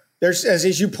warrior. There's,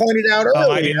 as you pointed out earlier.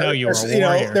 Oh, I didn't know you were a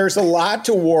warrior. There's a lot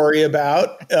to worry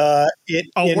about.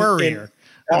 Warrior.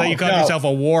 I thought you called yourself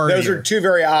a warrior. Those are two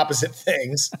very opposite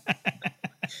things.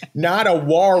 Not a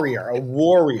warrior, a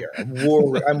warrior. I'm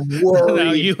worried.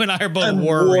 No, you and I are both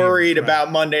worried about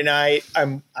Monday night.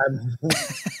 I'm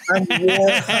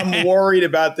worried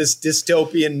about this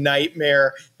dystopian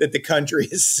nightmare that the country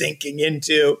is sinking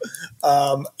into.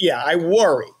 I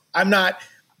worry. I'm not.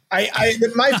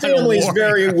 My family is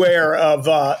very aware of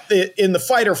in the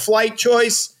fight or flight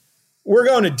choice. We're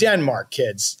going to Denmark,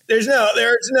 kids. There's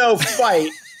no fight.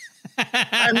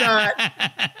 I'm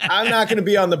not going to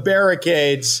be on the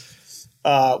barricades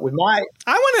with my.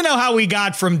 I want to know how we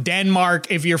got from Denmark.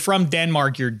 If you're from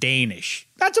Denmark, you're Danish.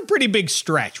 That's a pretty big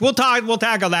stretch. We'll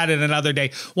tackle that in another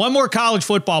day. One more college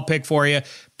football pick for you.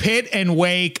 Pitt and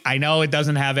Wake. I know it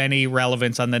doesn't have any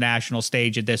relevance on the national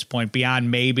stage at this point, beyond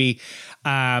maybe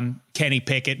Kenny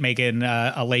Pickett making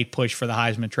a late push for the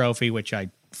Heisman Trophy, which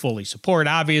I fully support,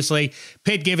 obviously.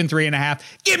 Pitt given 3.5.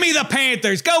 Give me the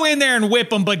Panthers. Go in there and whip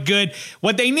them, but good.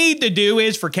 What they need to do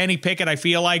is, for Kenny Pickett, I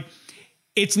feel like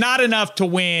it's not enough to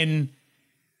win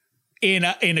in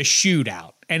a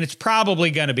shootout, and it's probably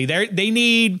going to be there. They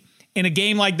need, in a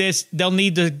game like this, they'll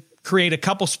need to create a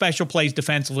couple special plays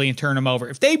defensively and turn them over.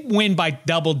 If they win by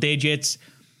double digits,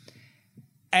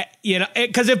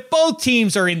 because if both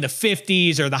teams are in the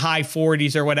 50s or the high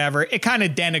 40s or whatever, it kind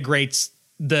of denigrates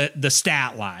the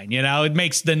stat line. It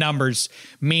makes the numbers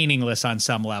meaningless on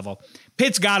some level.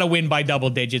 Pitt's got to win by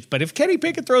double digits, but if Kenny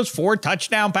Pickett throws 4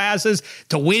 touchdown passes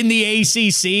to win the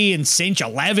ACC and cinch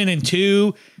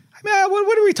 11-2,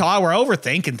 what are we talking? We're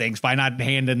overthinking things by not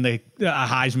handing the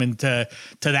Heisman to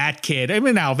that kid.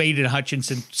 Now Aiden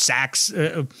Hutchinson sacks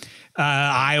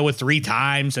Iowa 3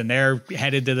 times, and they're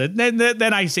headed to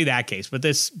then I see that case. But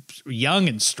this Young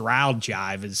and Stroud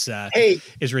jive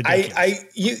is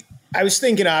ridiculous. I was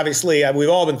thinking, obviously, we've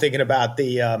all been thinking about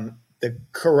the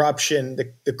corruption,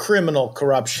 the criminal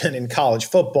corruption in college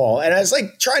football. And I was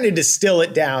like trying to distill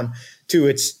it down to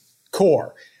its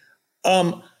core.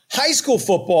 High school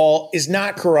football is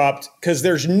not corrupt because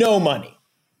there's no money.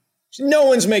 No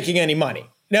one's making any money.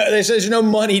 No, there's no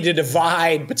money to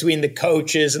divide between the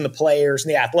coaches and the players and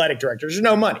the athletic directors. There's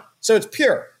no money. So it's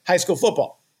pure high school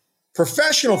football.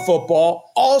 Professional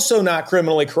football, also not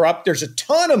criminally corrupt. There's a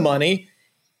ton of money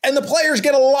and the players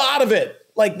get a lot of it.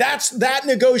 Like that's that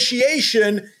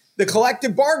negotiation, the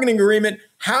collective bargaining agreement,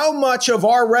 how much of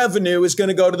our revenue is going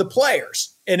to go to the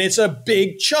players? And it's a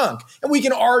big chunk. And we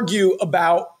can argue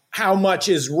about how much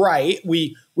is right.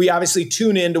 We obviously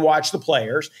tune in to watch the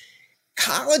players.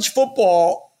 College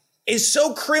football is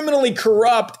so criminally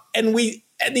corrupt, and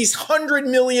these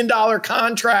 $100 million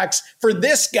contracts for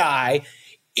this guy.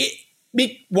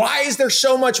 Why is there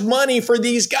so much money for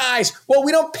these guys? Well,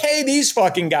 we don't pay these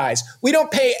fucking guys. We don't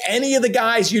pay any of the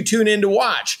guys you tune in to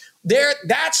watch.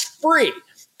 That's free.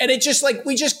 And it's just like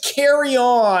we just carry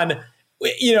on,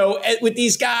 with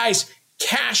these guys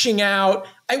cashing out.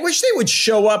 I wish they would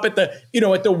show up at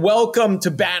the welcome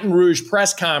to Baton Rouge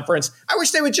press conference. I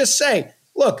wish they would just say,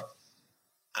 look,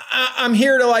 I'm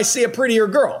here till I see a prettier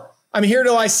girl. I'm here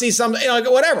till I see something,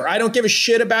 whatever. I don't give a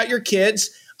shit about your kids.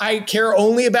 I care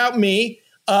only about me.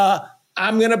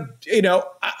 I'm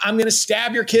gonna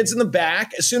stab your kids in the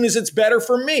back as soon as it's better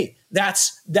for me.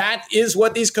 That is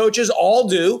what these coaches all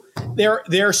do.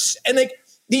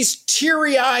 These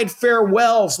teary-eyed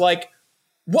farewells. Like,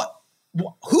 what?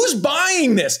 Who's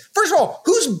buying this? First of all,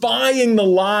 who's buying the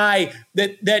lie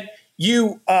that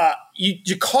your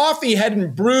coffee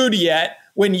hadn't brewed yet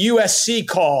when USC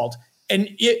called, and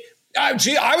I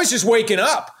was just waking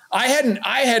up. I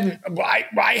hadn't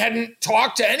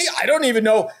talked to any. I didn't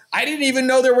even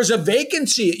know there was a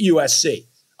vacancy at USC.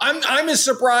 I'm as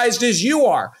surprised as you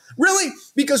are. Really?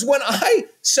 Because when I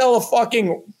sell a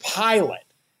fucking pilot,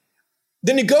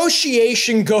 the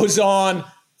negotiation goes on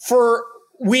for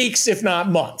weeks, if not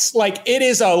months. Like, it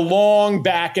is a long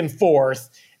back and forth.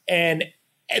 And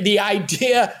the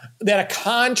idea that a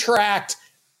contract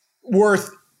worth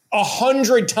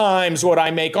 100 times what I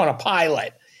make on a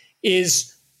pilot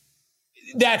is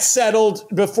that settled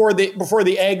before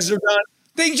the eggs are done.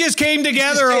 They just came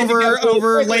together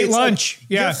over late lunch.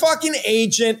 Like, your fucking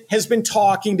agent has been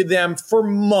talking to them for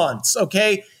months.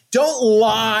 Okay, don't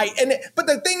lie. But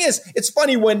the thing is, it's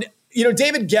funny when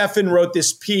David Geffen wrote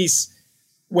this piece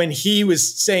when he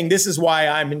was saying this is why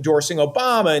I'm endorsing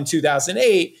Obama in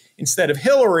 2008 instead of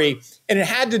Hillary, and it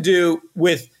had to do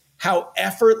with how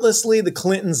effortlessly the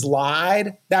Clintons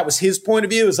lied. That was his point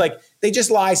of view. It was like they just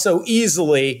lie so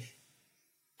easily.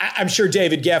 I'm sure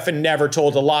David Geffen never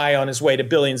told a lie on his way to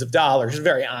billions of dollars. He's a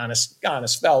very honest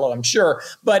fellow, I'm sure.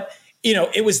 But,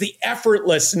 it was the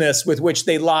effortlessness with which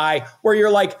they lie, where you're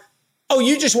like, oh,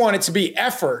 you just want it to be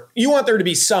effort. You want there to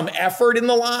be some effort in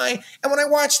the lie. And when I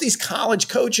watch these college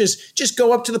coaches just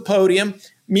go up to the podium,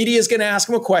 media is going to ask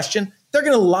them a question. They're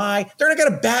going to lie. They're not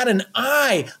going to bat an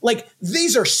eye. Like,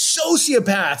 these are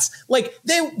sociopaths. Like,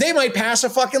 they might pass a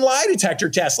fucking lie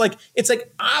detector test. Like, it's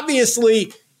like,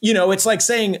 obviously, it's like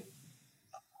saying,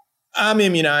 I'm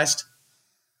immunized.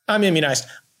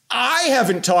 I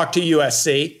haven't talked to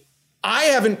USC. I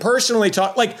haven't personally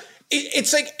talked. Like,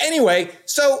 it's like, anyway,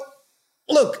 so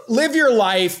look, live your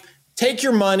life, take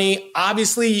your money.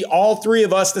 Obviously, all three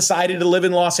of us decided to live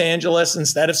in Los Angeles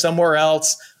instead of somewhere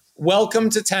else. Welcome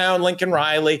to town, Lincoln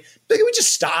Riley. Maybe we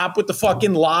just stop with the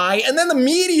fucking lie. And then the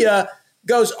media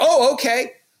goes, oh,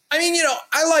 okay. I mean,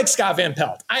 I like Scott Van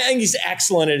Pelt. I think he's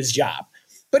excellent at his job.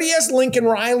 But he has Lincoln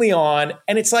Riley on,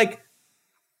 and it's like,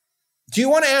 do you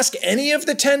want to ask any of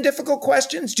the 10 difficult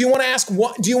questions? Do you want to ask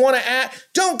what? Do you want to ask?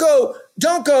 Don't go,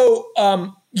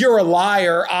 you're a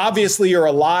liar. Obviously, you're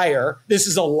a liar. This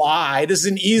is a lie. This is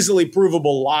an easily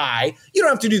provable lie. You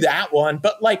don't have to do that one.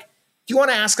 But, like, do you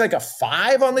want to ask like a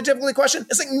 5 on the difficult question?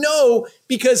 It's like, no,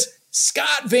 because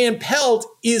Scott Van Pelt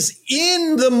is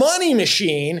in the money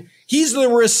machine. He's the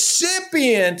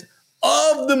recipient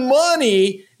of the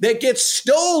money that gets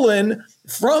stolen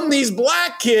from these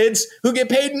black kids who get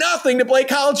paid nothing to play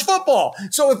college football.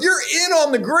 So if you're in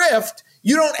on the grift,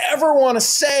 you don't ever want to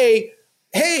say,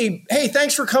 hey,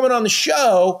 thanks for coming on the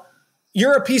show.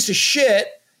 You're a piece of shit.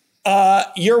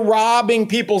 You're robbing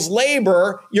people's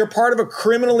labor. You're part of a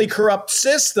criminally corrupt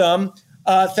system.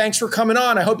 Thanks for coming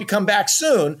on. I hope you come back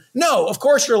soon. No, of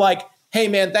course you're like, hey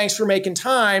man, thanks for making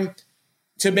time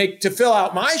to fill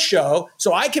out my show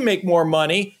so I can make more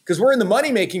money, because we're in the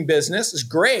money making business. It's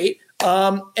great.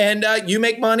 And you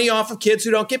make money off of kids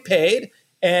who don't get paid.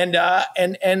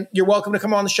 And you're welcome to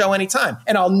come on the show anytime.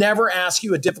 And I'll never ask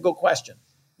you a difficult question.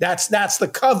 That's the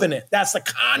covenant. That's the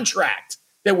contract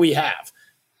that we have.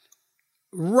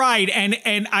 Right.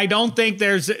 And I don't think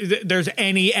there's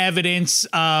any evidence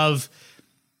of,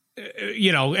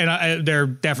 and there are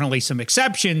definitely some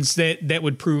exceptions that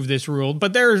would prove this rule,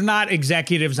 but there's not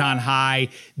executives on high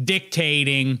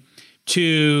dictating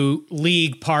to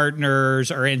league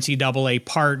partners or NCAA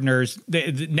partners,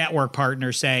 the network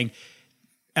partners, saying,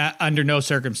 under no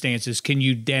circumstances can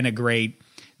you denigrate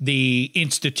the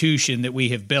institution that we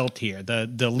have built here,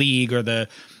 the league or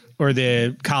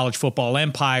the college football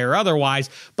empire or otherwise.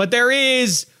 But there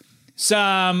is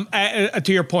some, to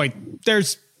your point,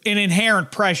 there's an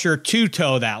inherent pressure to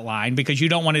toe that line because you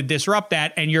don't want to disrupt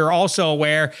that. And you're also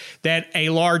aware that a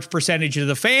large percentage of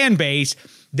the fan base,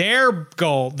 their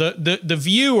goal, the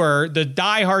viewer, the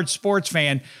diehard sports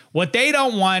fan, what they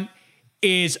don't want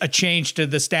is a change to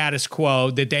the status quo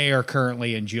that they are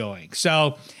currently enjoying.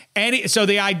 So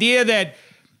the idea that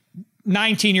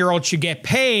 19-year-olds should get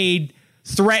paid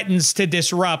threatens to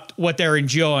disrupt what they're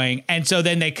enjoying. And so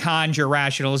then they conjure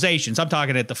rationalizations. I'm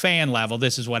talking at the fan level.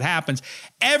 This is what happens.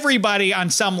 Everybody on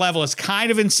some level is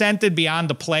kind of incented beyond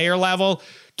the player level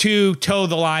to toe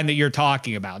the line that you're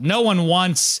talking about. No one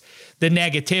wants the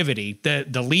negativity.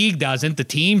 The league doesn't. The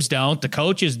teams don't. The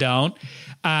coaches don't.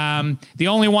 The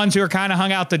only ones who are kind of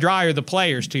hung out to dry are the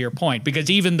players, to your point,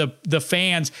 because even the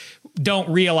fans don't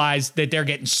realize that they're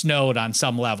getting snowed on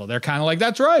some level. They're kind of like,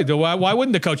 that's right. Why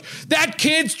wouldn't the coach? That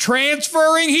kid's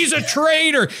transferring. He's a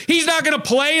traitor. He's not going to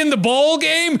play in the bowl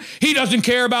game. He doesn't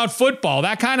care about football.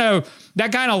 That kind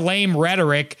of lame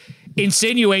rhetoric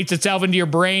insinuates itself into your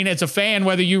brain as a fan,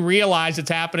 whether you realize it's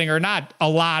happening or not a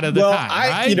lot of the time.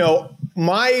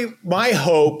 Right? My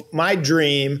hope, my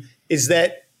dream is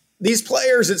that these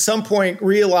players at some point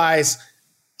realize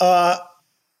a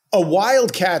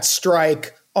Wildcat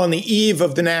strike on the eve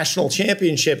of the national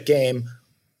championship game,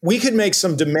 we could make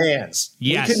some demands.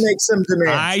 Yes. We could make some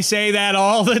demands. I say that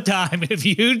all the time. If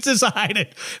you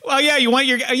decided, well,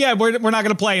 yeah, we're not going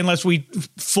to play unless we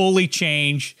fully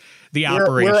change the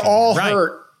operation. We're all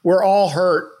hurt. We're all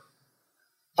hurt.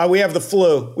 We have the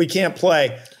flu. We can't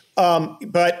play.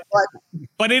 But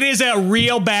it is a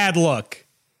real bad look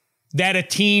that a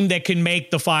team that can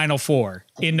make the Final Four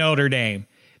in Notre Dame,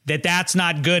 that's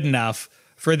not good enough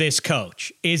for this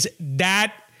coach. Is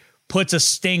that puts a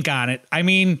stink on it. I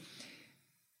mean,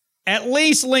 at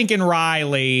least Lincoln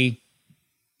Riley,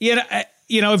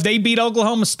 if they beat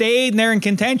Oklahoma State and they're in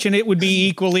contention, it would be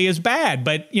equally as bad.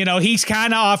 But, he's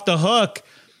kind of off the hook.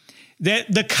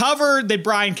 The cover that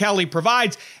Brian Kelly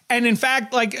provides, and in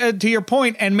fact, to your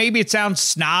point, and maybe it sounds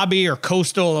snobby or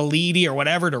coastal elite or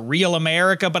whatever to Real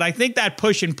America, but I think that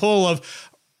push and pull of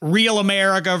Real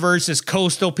America versus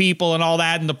coastal people and all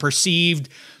that, and the perceived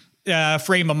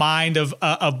frame of mind of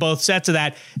both sets of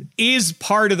that is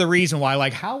part of the reason why,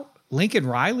 how Lincoln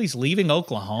Riley's leaving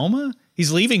Oklahoma.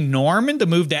 He's leaving Norman to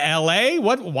move to LA.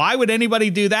 Why would anybody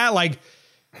do that?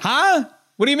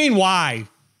 What do you mean why?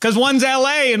 Because one's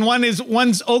LA and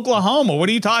one's Oklahoma. What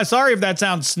are you talking? Sorry if that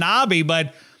sounds snobby,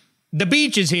 but the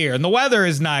beach is here and the weather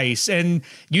is nice and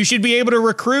you should be able to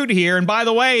recruit here. And by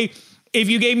the way, if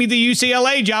you gave me the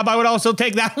UCLA job, I would also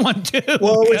take that one too.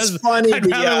 Well, it's funny. I'd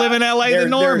rather live in LA than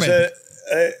Norman.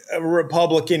 There's a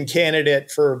Republican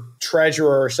candidate for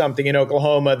treasurer or something in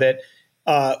Oklahoma that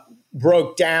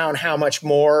broke down how much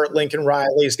more Lincoln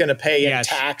Riley is going to pay in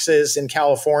taxes in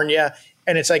California.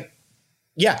 And it's like,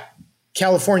 yeah,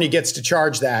 California gets to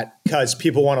charge that because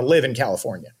people want to live in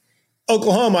California.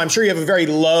 Oklahoma, I'm sure you have a very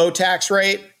low tax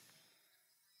rate.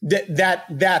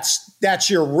 That's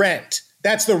your rent.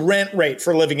 That's the rent rate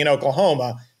for living in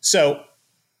Oklahoma. So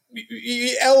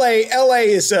LA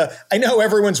is, I know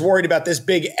everyone's worried about this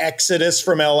big exodus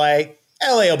from LA.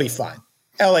 LA will be fine.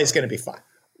 LA is going to be fine.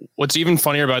 What's even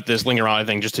funnier about this Lincoln Riley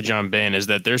thing, just to jump in, is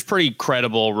that there's pretty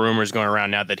credible rumors going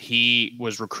around now that he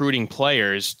was recruiting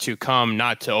players to come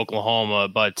not to Oklahoma,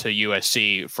 but to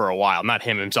USC for a while. Not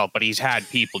him himself, but he's had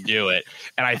people do it.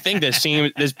 And I think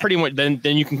there's pretty much, then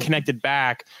you can connect it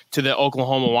back to the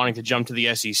Oklahoma wanting to jump to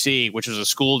the SEC, which was a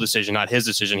school decision, not his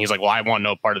decision. He's like, well, I want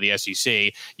no part of the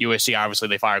SEC. USC, obviously,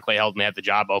 they fired Clay Helton. They had the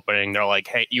job opening. They're like,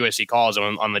 hey, USC calls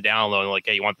him on the down low and like,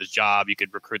 hey, you want this job? You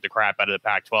could recruit the crap out of the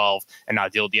Pac-12 and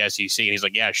not deal with the SEC. And he's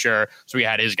like, yeah, sure. So he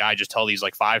had his guy just tell these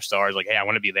 5-stars, like, hey, I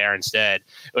want to be there instead.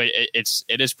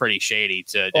 It is pretty shady.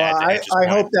 I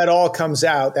hope that all comes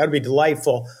out. That would be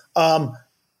delightful. When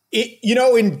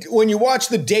you watch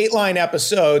the Dateline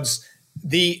episodes,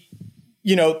 the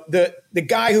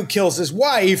guy who kills his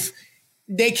wife,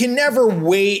 they can never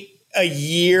wait a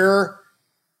year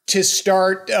to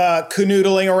start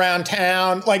canoodling around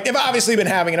town. Like they've obviously been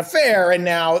having an affair, and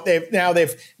now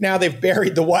they've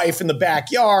buried the wife in the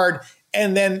backyard,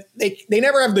 and then they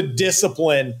never have the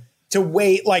discipline to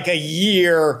wait like a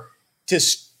year to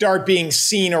start being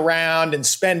seen around and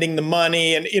spending the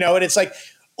money, and and it's like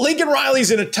Lincoln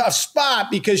Riley's in a tough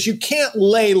spot because you can't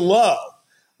lay low.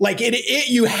 Like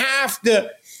you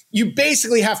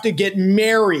basically have to get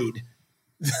married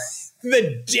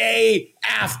the day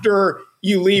after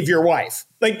you leave your wife.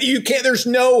 Like you can't, there's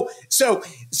no, so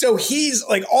he's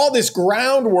like all this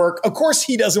groundwork. Of course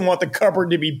he doesn't want the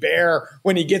cupboard to be bare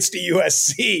when he gets to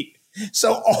USC.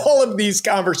 So all of these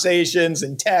conversations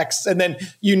and texts, and then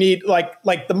you need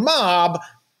like the mob,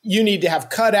 you need to have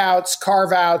cutouts,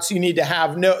 carve outs. You need to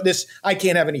have I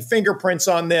can't have any fingerprints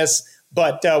on this.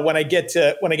 But when I get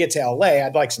to LA,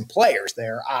 I'd like some players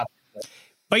there.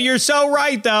 But you're so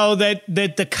right, though, that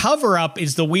the cover up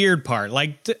is the weird part.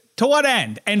 Like, to what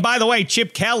end? And by the way,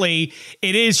 Chip Kelly,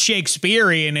 it is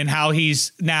Shakespearean in how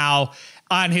he's now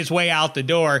on his way out the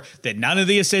door, that none of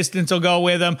the assistants will go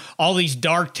with him. All these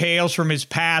dark tales from his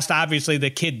past. Obviously, the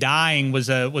kid dying was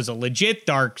a legit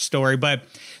dark story, but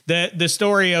the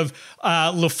story of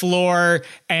LaFleur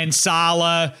and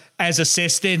Saleh as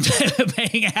assistant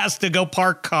being asked to go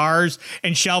park cars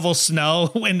and shovel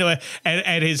snow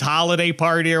at his holiday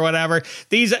party or whatever.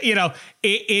 These,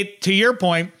 it to your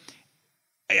point,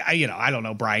 I don't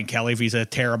know Brian Kelly if he's a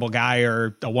terrible guy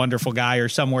or a wonderful guy or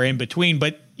somewhere in between,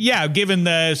 but yeah, given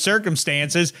the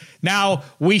circumstances, now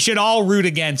we should all root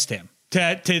against him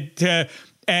to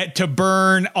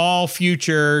burn all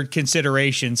future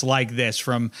considerations like this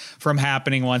from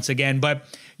happening once again. But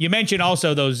you mentioned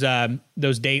also those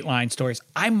Dateline stories.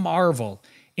 I marvel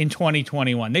in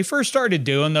 2021. They first started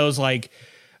doing those like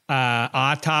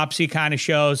autopsy kind of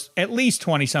shows at least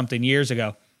 20 something years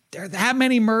ago. There are that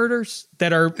many murders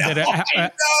that are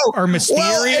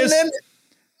mysterious. Well,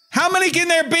 how many can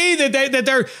there be that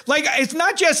they're like? It's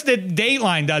not just that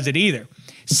Dateline does it either.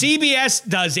 CBS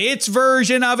does its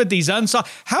version of it. These unsolved.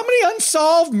 How many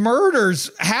unsolved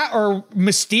murders or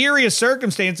mysterious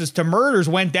circumstances to murders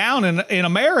went down in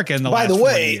America in the last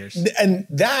 40 years? By the way, and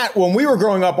that when we were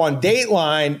growing up on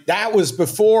Dateline, that was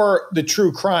before the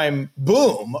true crime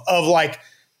boom of like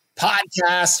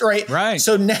podcasts, right? Right.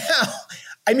 So now,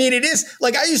 I mean, it is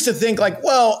like I used to think like,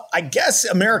 well, I guess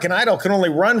American Idol can only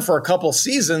run for a couple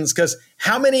seasons because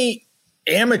how many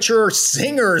amateur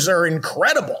singers are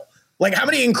incredible? Like how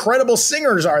many incredible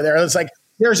singers are there? It's like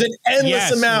there's an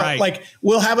endless amount. Right. Like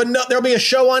there'll be a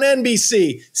show on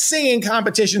NBC. Singing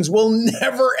competitions will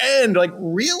never end. Like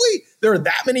really? There are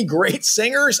that many great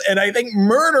singers? And I think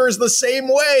murder is the same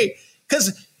way.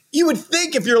 Because you would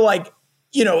think if you're like,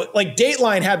 like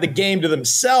Dateline had the game to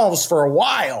themselves for a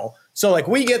while. So like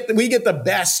we get the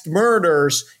best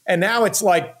murders, and now it's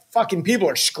like fucking people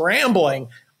are scrambling.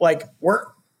 Like what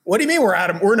do you mean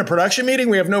we're in a production meeting?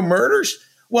 We have no murders?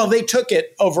 Well, they took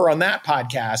it over on that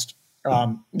podcast.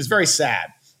 It was very sad.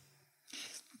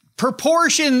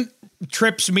 Proportion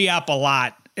trips me up a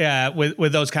lot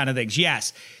with those kind of things.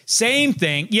 Yes. Same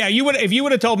thing. Yeah, if you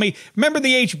would have told me, remember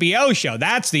the HBO show?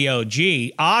 That's the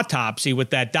OG Autopsy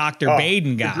with that Dr.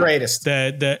 Baden guy. The greatest.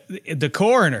 The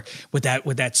coroner with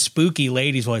that spooky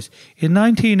lady's voice. In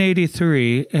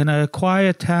 1983, in a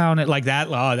quiet town like that,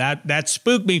 that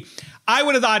spooked me. I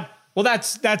would have thought, well,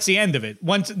 that's the end of it.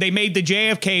 Once they made the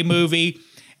JFK movie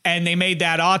and they made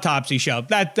that autopsy show,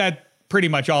 that pretty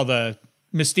much all the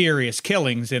mysterious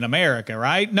killings in America,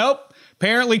 right? Nope.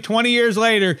 Apparently 20 years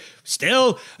later,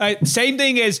 still, same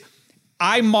thing is,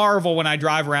 I marvel when I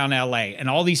drive around LA and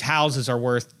all these houses are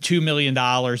worth $2 million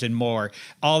and more,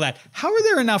 all that. How are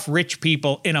there enough rich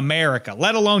people in America,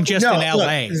 let alone just in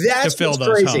LA, to fill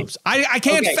those homes? I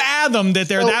can't fathom that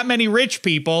there are that many rich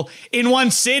people in one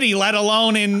city, let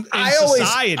alone in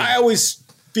society. I always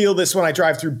feel this when I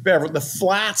drive through the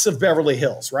flats of Beverly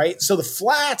Hills, right? So the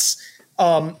flats,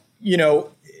 above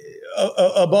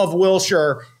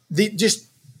Wilshire, the just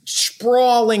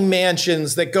sprawling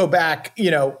mansions that go back,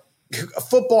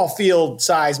 football field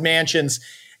size mansions.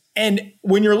 And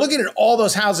when you're looking at all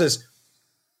those houses,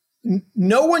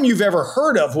 no one you've ever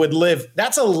heard of would live.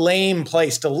 That's a lame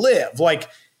place to live. Like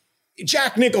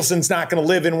Jack Nicholson's not going to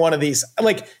live in one of these.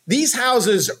 Like these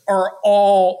houses are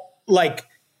all like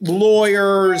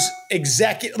lawyers,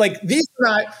 executive, like these are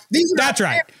not. That's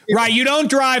right. Right. You don't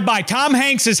drive by. Tom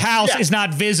Hanks's house is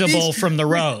not visible from the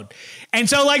road. And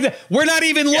so like we're not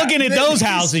even looking at those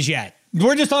houses yet.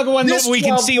 We're just talking about what we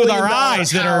can see with our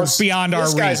eyes that are beyond our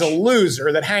reach. This guy's a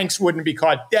loser that Hanks wouldn't be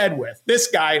caught dead with. This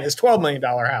guy in his $12 million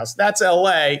house. That's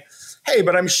LA. Hey,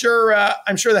 but I'm sure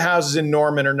the houses in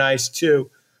Norman are nice too.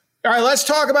 All right, let's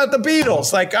talk about the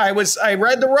Beatles. I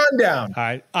read the rundown. All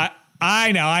right.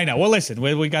 I know. Well, listen,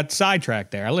 we got sidetracked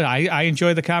there. I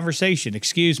enjoy the conversation.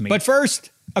 Excuse me. But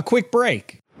first, a quick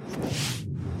break.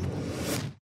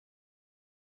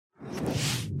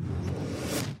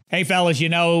 Hey, fellas, you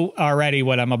know already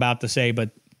what I'm about to say, but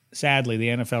sadly, the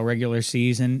NFL regular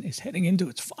season is heading into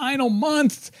its final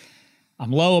month.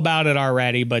 I'm low about it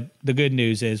already, but the good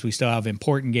news is we still have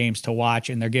important games to watch,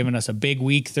 and they're giving us a big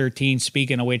Week 13.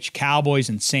 Speaking of which, Cowboys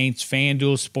and Saints,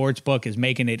 FanDuel Sportsbook is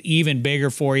making it even bigger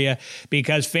for you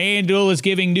because FanDuel is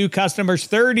giving new customers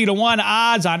 30-1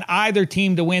 odds on either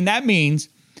team to win. That means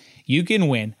you can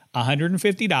win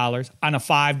 $150 on a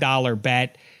 $5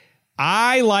 bet.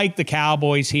 I like the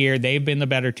Cowboys here. They've been the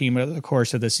better team over the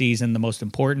course of the season. The most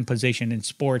important position in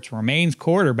sports remains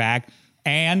quarterback,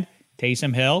 and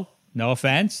Taysom Hill, no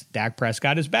offense, Dak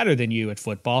Prescott is better than you at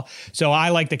football. So I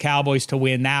like the Cowboys to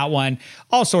win that one.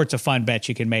 All sorts of fun bets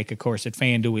you can make, of course, at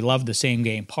FanDuel. We love the same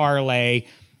game parlay.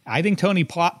 I think Tony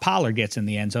Pollard gets in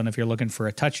the end zone if you're looking for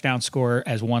a touchdown score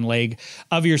as one leg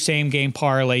of your same game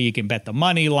parlay. You can bet the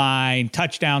money line,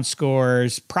 touchdown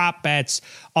scores, prop bets,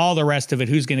 all the rest of it.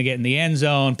 Who's going to get in the end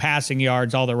zone, passing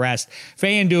yards, all the rest.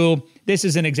 FanDuel, this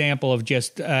is an example of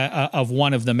just of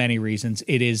one of the many reasons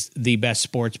it is the best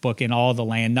sports book in all the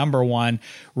land. Number one,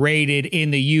 rated in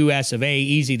the U.S. of A,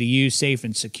 easy to use, safe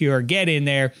and secure. Get in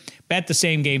there, bet the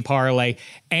same game parlay,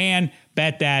 and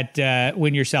bet that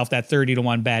win yourself that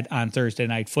 30-1 bet on Thursday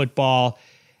Night Football.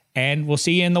 And we'll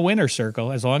see you in the winner's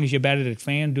circle as long as you bet it at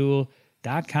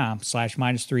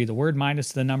FanDuel.com/-3, the word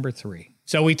minus the number 3.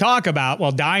 So we talk about,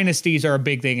 well, dynasties are a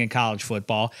big thing in college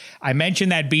football. I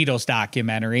mentioned that Beatles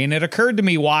documentary, and it occurred to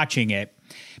me watching it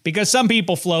because some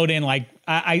people float in, like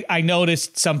I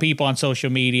noticed some people on social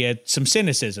media, some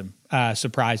cynicism,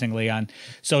 surprisingly, on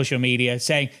social media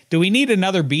saying, do we need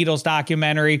another Beatles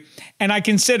documentary? And I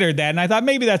considered that, and I thought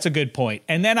maybe that's a good point.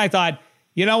 And then I thought,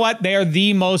 you know what? They are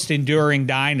the most enduring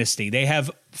dynasty. They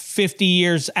have 50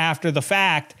 years after the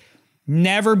fact,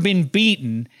 never been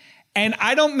beaten. And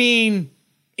I don't mean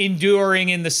enduring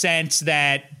in the sense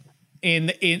that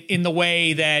in the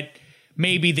way that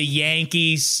maybe the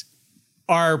Yankees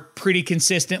are pretty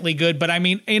consistently good, but I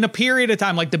mean in a period of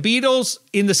time, like the Beatles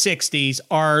in the 60s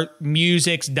are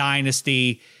music's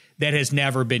dynasty that has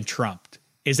never been trumped.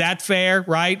 Is that fair,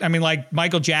 right? I mean, like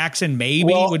Michael Jackson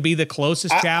maybe would be the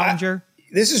closest challenger.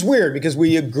 This is weird because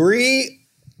we agree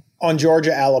on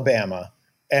Georgia, Alabama,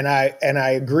 and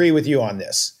I agree with you on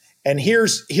this. And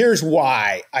here's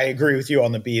why I agree with you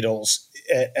on the Beatles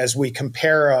as we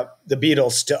compare the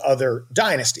Beatles to other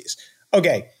dynasties.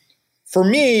 Okay, for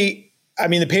me, I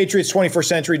mean, the Patriots 21st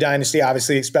century dynasty,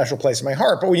 obviously a special place in my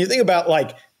heart. But when you think about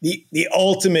like the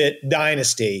ultimate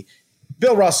dynasty,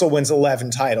 Bill Russell wins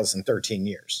 11 titles in 13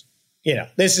 years. You know,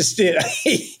 this is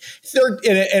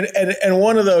and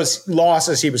one of those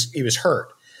losses he was hurt.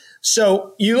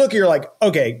 So you look, you're like,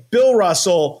 okay, Bill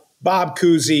Russell, Bob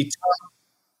Cousy,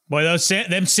 boy,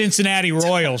 them Cincinnati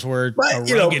Royals were a rugged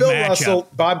Bill matchup. Russell,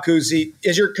 Bob Cousy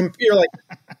is you're like.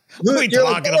 What are we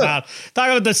talking about?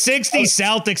 Talking about the 60s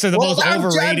Celtics are the most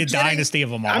overrated dynasty of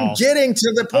them all. I'm getting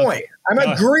to the point. Okay. I'm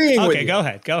agreeing with you. Okay, go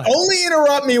ahead. Only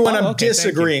interrupt me when I'm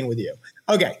disagreeing with you.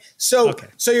 Okay, so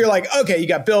you're like, okay, you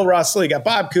got Bill Russell, you got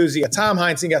Bob Cousy, you got Tom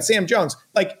Heinsohn, you got Sam Jones.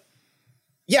 Like,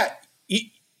 yeah,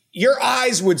 your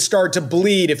eyes would start to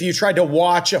bleed if you tried to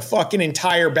watch a fucking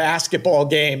entire basketball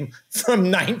game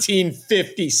from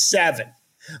 1957.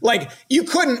 Like, you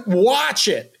couldn't watch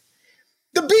it.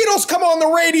 The Beatles come on the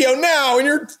radio now, and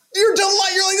you're delighted.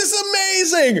 You're like, this is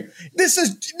amazing. This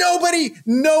is nobody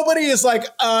is like,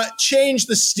 change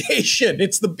the station.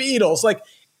 It's the Beatles. Like,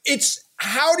 it's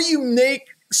how do you make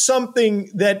something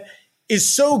that is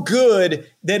so good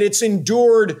that it's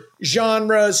endured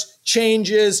genres,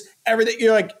 changes, everything.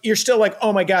 You're still like,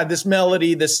 oh my God, this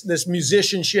melody, this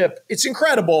musicianship, it's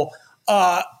incredible.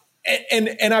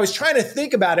 And I was trying to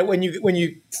think about it when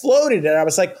you floated it. I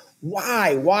was like,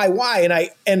 why?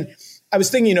 And I was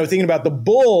thinking about the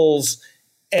Bulls,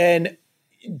 and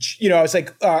I was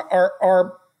like,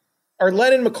 are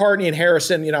Lennon, McCartney, and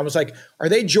Harrison? I was like, are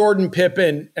they Jordan,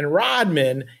 Pippen, and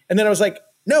Rodman? And then I was like,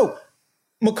 no,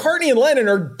 McCartney and Lennon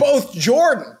are both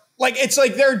Jordan. Like, it's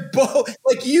like they're both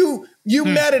like you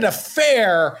met at a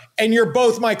fair and you're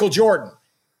both Michael Jordan.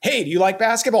 Hey, do you like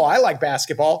basketball? I like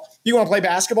basketball. You want to play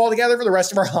basketball together for the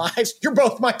rest of our lives? You're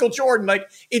both Michael Jordan. Like,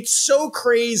 it's so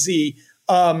crazy.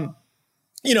 And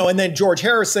then George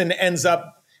Harrison ends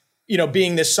up,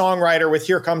 being this songwriter with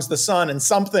Here Comes the Sun and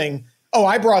Something. Oh,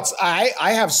 I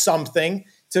have something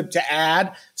to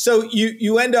add. So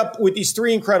you end up with these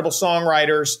three incredible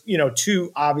songwriters,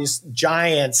 two obvious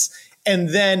giants. And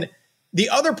then the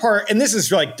other part, and this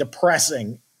is like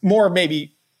depressing, more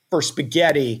maybe for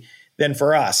Spaghetti than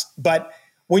for us, but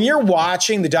when you're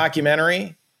watching the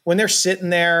documentary, when they're sitting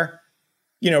there,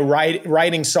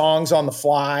 writing songs on the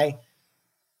fly,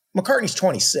 McCartney's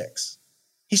 26.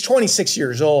 He's 26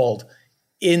 years old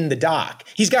in the doc.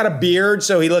 He's got a beard,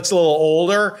 so he looks a little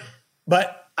older.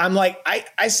 But I'm like,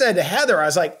 I said to Heather, I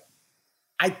was like,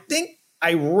 I think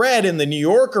I read in the New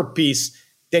Yorker piece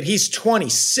that he's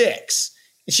 26.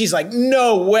 And she's like,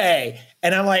 no way.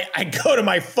 And I'm like, I go to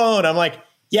my phone. I'm like,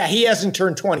 yeah, he hasn't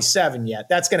turned 27 yet.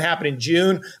 That's going to happen in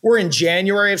June. We're in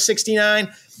January of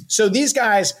 69. So these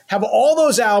guys have all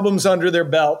those albums under their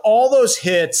belt, all those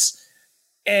hits,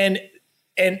 and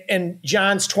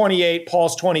John's 28,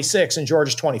 Paul's 26, and George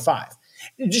is 25.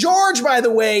 George, by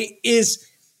the way,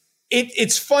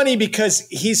 it's funny because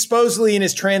he's supposedly in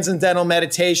his transcendental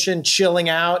meditation, chilling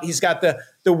out. He's got the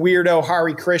weirdo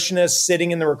Hare Krishna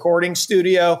sitting in the recording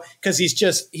studio because he's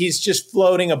just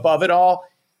floating above it all.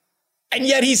 And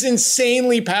yet he's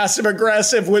insanely passive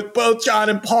aggressive with both John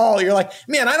and Paul. You're like,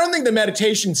 man, I don't think the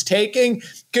meditation's taking,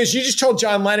 because you just told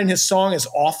John Lennon his song is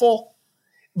awful.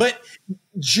 But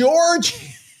George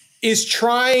is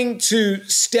trying to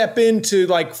step into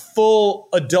like full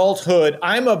adulthood.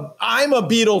 I'm a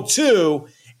Beatle too.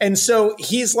 And so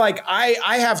he's like,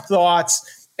 I have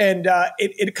thoughts. And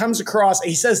it comes across.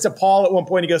 He says to Paul at one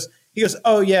point, he goes,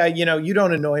 oh yeah, you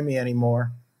don't annoy me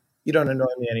anymore. You don't annoy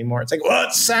me anymore. It's like, well,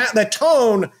 the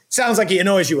tone sounds like he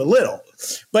annoys you a little.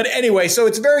 But anyway, so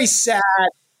it's very sad.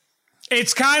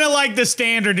 It's kind of like the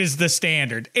standard is the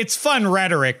standard. It's fun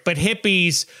rhetoric, but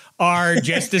hippies are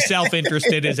just as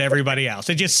self-interested as everybody else.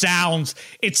 It sounds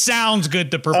good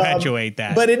to perpetuate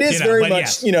that. But it is very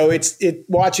much, yes.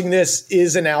 Watching this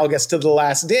is analogous to The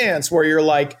Last Dance, where you're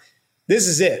like, this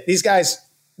is it. These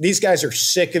guys are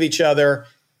sick of each other.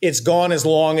 It's gone as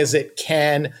long as it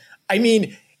can. I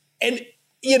mean, and,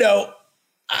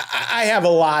 I have a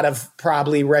lot of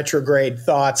probably retrograde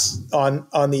thoughts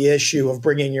on the issue of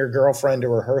bringing your girlfriend to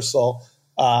rehearsal.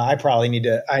 I need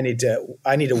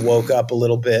to woke up a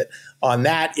little bit on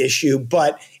that issue,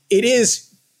 but it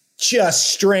is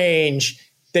just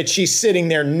strange that she's sitting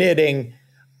there knitting.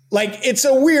 Like, it's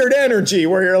a weird energy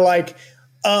where you're like,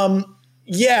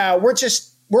 yeah, we're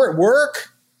at work.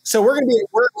 So we're going to be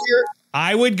at work here.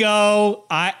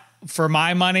 For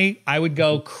my money, I would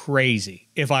go crazy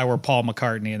if I were Paul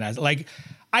McCartney. And like,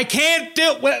 I can't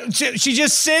do it. She's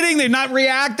just sitting there, not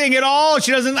reacting at all.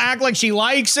 She doesn't act like she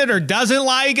likes it or doesn't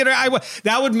like it.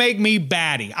 That would make me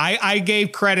batty. I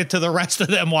gave credit to the rest of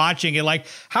them watching it. Like,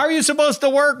 how are you supposed to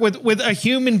work with a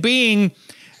human being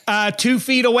 2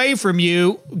 feet away from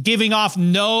you, giving off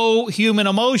no human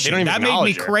emotion? That made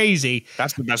me crazy.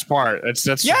 That's the best part. That's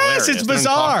yes, hilarious. it's bizarre. They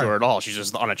don't talk to her at all. She's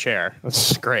just on a chair.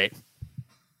 That's great.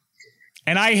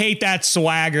 And I hate that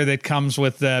swagger that comes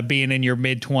with being in your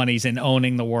mid-20s and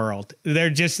owning the world.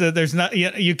 They're just there's not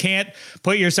you can't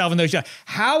put yourself in those.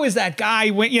 How is that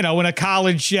guy when a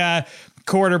college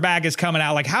quarterback is coming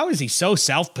out, like, how is he so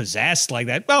self-possessed like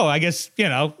that? Oh, I guess,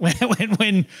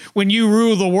 when you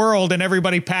rule the world and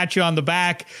everybody pats you on the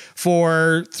back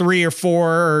for 3 or 4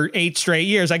 or 8 straight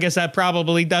years, I guess that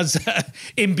probably does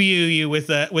imbue you with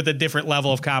a different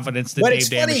level of confidence than Dave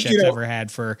Dameshek's ever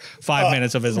had for 5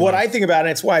 minutes of his life. What I think about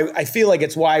it, it's why I feel like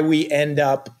it's why we end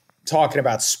up talking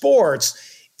about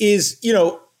sports is,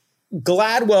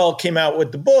 Gladwell came out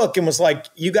with the book and was like,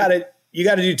 you got to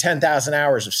do 10,000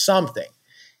 hours of something.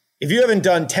 If you haven't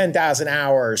done 10,000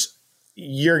 hours,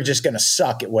 you're just going to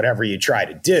suck at whatever you try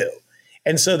to do.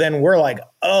 And so then we're like,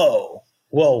 oh,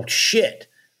 well, shit.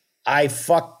 I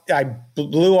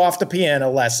blew off the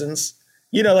piano lessons.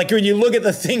 Like when you look at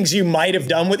the things you might have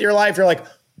done with your life, you're like,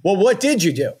 well, what did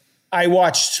you do? I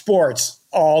watched sports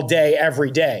all day,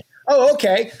 every day. Oh,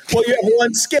 okay. Well, you have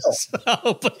one skill.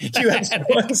 You have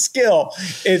one skill.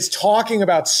 It's talking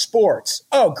about sports.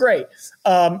 Oh, great.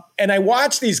 And I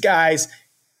watch these guys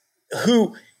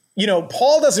who,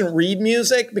 Paul doesn't read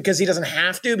music because he doesn't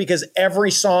have to, because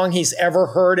every song he's ever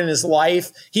heard in his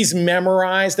life, he's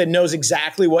memorized and knows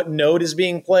exactly what note is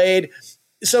being played.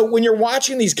 So when you're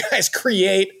watching these guys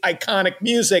create iconic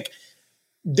music,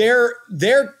 they're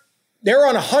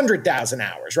on 100,000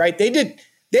 hours, right?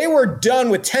 They were done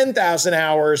with 10,000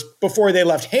 hours before they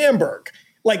left Hamburg.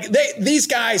 Like these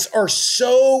guys are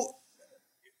so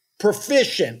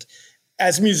proficient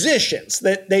as musicians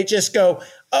that they just go,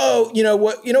 oh,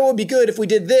 what would be good if we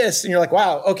did this? And you're like,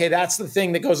 wow, okay, that's the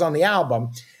thing that goes on the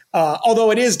album. Although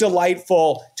it is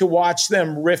delightful to watch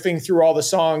them riffing through all the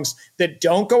songs that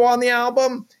don't go on the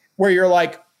album, where you're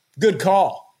like, good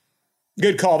call.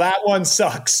 Good call. That one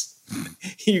sucks.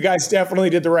 You guys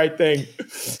definitely did the right thing.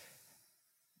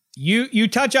 You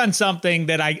touch on something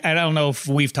that I don't know if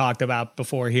we've talked about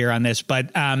before here on this, but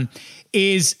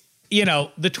is, you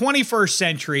know, the 21st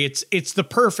century, it's the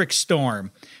perfect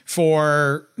storm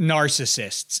for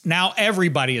narcissists. Now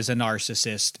everybody is a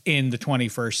narcissist in the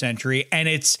 21st century, and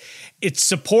it's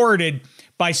supported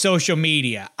by social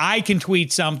media. I can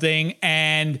tweet something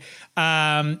and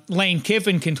Lane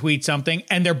Kiffin can tweet something,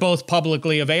 and they're both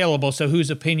publicly available. So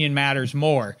whose opinion matters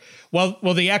more? Well,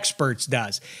 the experts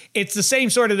does. It's the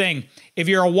same sort of thing. If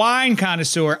you're a wine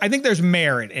connoisseur, I think there's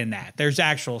merit in that. There's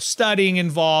actual studying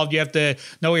involved. You have to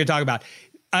know what you're talking about.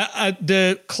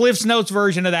 The Cliff's Notes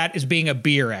version of that is being a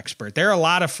beer expert. There are a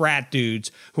lot of frat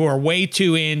dudes who are way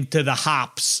too into the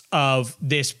hops of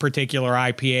this particular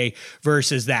IPA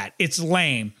versus that. It's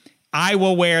lame. I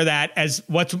will wear that as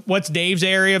what's Dave's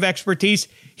area of expertise.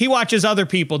 He watches other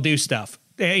people do stuff.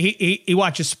 He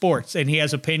watches sports and he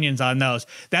has opinions on those.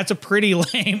 That's a pretty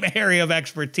lame area of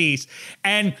expertise.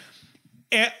 And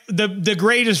the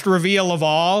greatest reveal of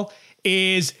all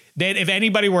is that if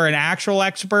anybody were an actual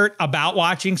expert about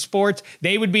watching sports,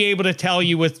 they would be able to tell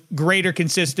you with greater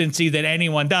consistency than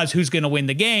anyone does who's going to win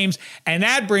the games. And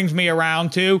that brings me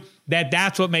around to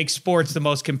that's what makes sports the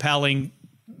most compelling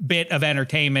bit of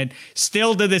entertainment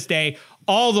still to this day.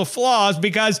 All the flaws,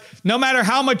 because no matter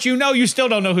how much you know, you still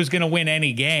don't know who's going to win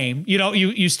any game. You know,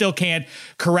 you still can't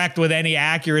correct with any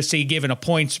accuracy, given a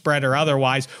point spread or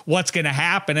otherwise, what's going to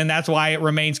happen. And that's why it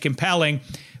remains compelling.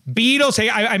 Beatles,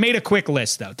 hey, I made a quick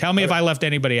list, though. Tell me if I left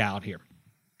anybody out here.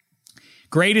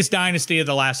 Greatest dynasty of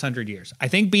the last 100 years. I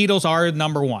think Beatles are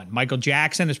number one. Michael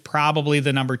Jackson is probably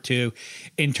the number two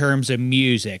in terms of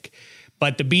music.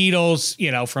 But the Beatles,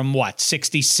 you know, from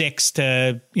 66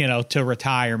 to, you know, to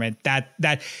retirement,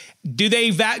 do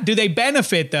they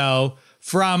benefit, though,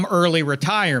 from early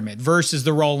retirement versus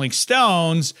the Rolling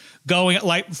Stones going,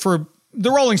 like, for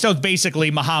the Rolling Stones, basically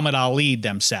Muhammad Ali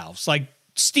themselves, like,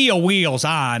 Steel Wheels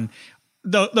On,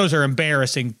 those are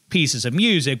embarrassing pieces of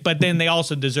music, but then they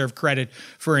also deserve credit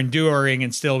for enduring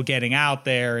and still getting out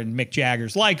there, and Mick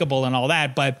Jagger's likable and all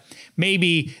that, but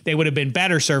maybe they would have been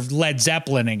better served Led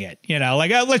Zeppelining it, you know,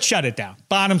 like, let's shut it down.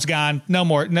 Bonham's gone. No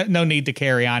more, no need to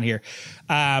carry on here.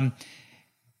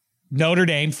 Notre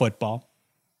Dame football,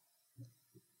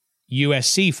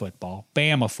 USC football,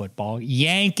 Bama football,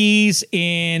 Yankees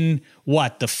in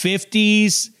the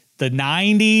 50s, the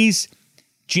 90s,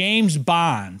 James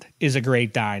Bond is a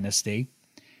great dynasty.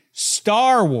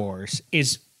 Star Wars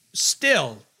is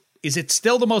it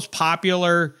still the most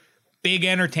popular big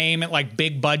entertainment, like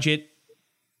big budget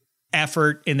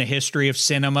effort in the history of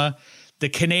cinema? The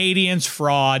Canadians,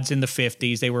 frauds in the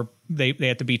 50s. They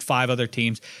had to beat 5 other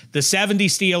teams. The 70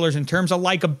 Steelers, in terms of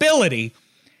likability,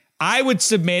 I would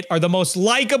submit are the most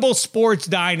likable sports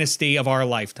dynasty of our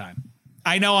lifetime.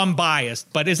 I know I'm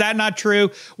biased, but is that not true?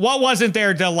 What wasn't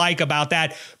there to like about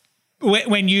that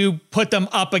when you put them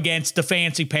up against the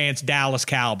fancy pants Dallas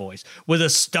Cowboys with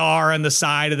a star on the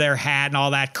side of their hat and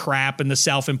all that crap and the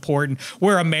self-important,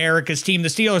 we're America's team. The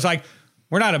Steelers like,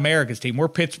 we're not America's team. We're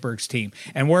Pittsburgh's team,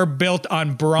 and we're built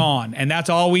on brawn, and that's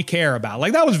all we care about.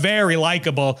 Like, that was very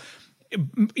likable,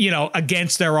 you know,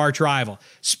 against their arch rival.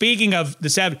 Speaking of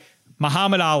the 7,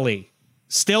 Muhammad Ali.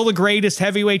 Still the greatest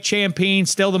heavyweight champion,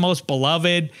 still the most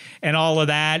beloved and all of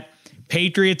that.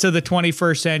 Patriots of the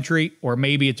 21st century, or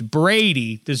maybe it's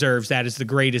Brady deserves that as the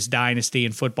greatest dynasty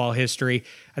in football history.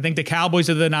 I think the Cowboys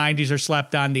of the 90s are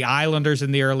slept on, the Islanders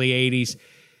in the early 80s,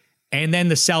 and then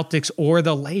the Celtics or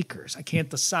the Lakers. I can't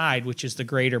decide which is the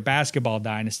greater basketball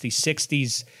dynasty.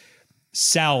 60s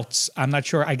Celts, I'm not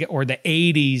sure, or the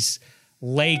 80s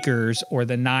Lakers or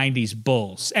the 90s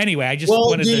Bulls. Anyway, I just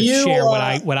wanted to share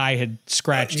what I had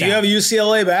scratched out. Do you have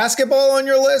UCLA basketball on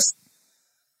your list?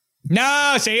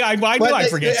 No, see, I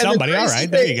forget somebody. All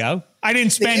right, there you go. I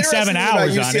didn't spend 7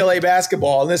 hours on UCLA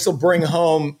basketball, and this will bring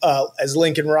home as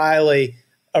Lincoln Riley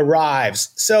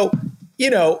arrives. So,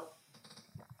 you know,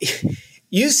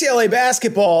 UCLA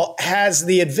basketball has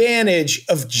the advantage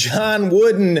of John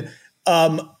Wooden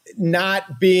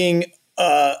not being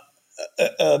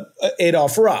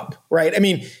Adolph Rupp, right? I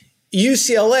mean,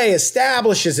 UCLA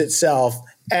establishes itself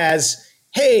as,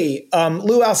 hey,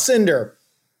 Lou Alcindor,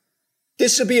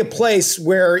 this would be a place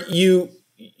where you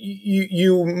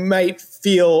might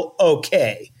feel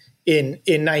okay in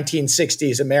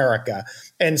 1960s America.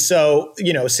 And so,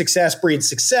 you know, success breeds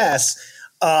success.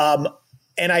 And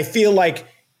I feel like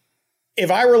if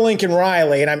I were Lincoln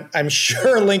Riley, and I'm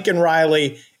sure Lincoln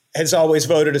Riley has always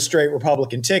voted a straight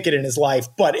Republican ticket in his life,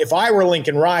 but if I were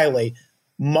Lincoln Riley,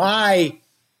 my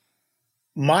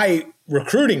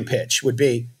recruiting pitch would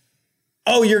be,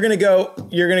 oh, you're going to go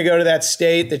to that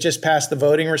state that just passed the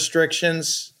voting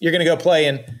restrictions. You're going to go play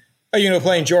in Are you going to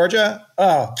play in Georgia?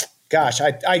 Oh, gosh,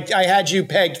 I had you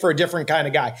pegged for a different kind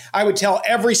of guy. I would tell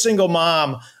every single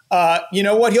mom, you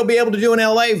know what he'll be able to do in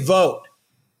LA? Vote.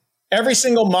 Every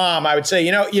single mom, I would say,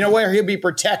 you know where he'll be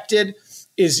protected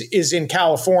is in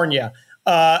California.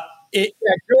 Georgia,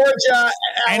 Alabama,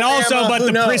 and also, but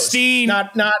the knows? pristine,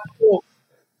 not cool.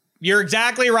 You're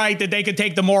exactly right that they could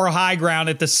take the moral high ground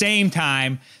at the same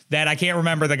time that I can't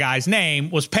remember the guy's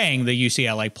name was paying the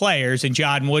UCLA players, and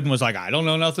John Wooden was like, I don't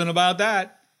know nothing about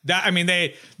that. I mean,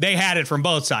 they had it from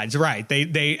both sides, right?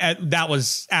 They that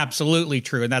was absolutely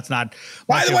true, and that's not.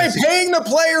 By the way, paying the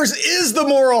players is the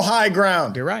moral high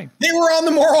ground. You're right. They were on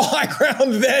the moral high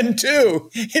ground then too.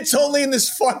 It's only in this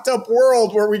fucked up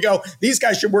world where we go, these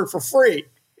guys should work for free,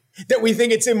 that we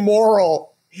think it's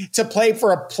immoral to play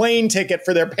for a plane ticket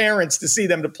for their parents to see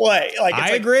them to play.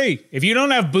 I agree. If you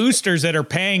don't have boosters that are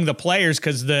paying the players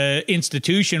because the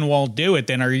institution won't do it,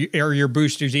 then are your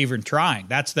boosters even trying?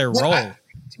 That's their role.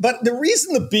 But the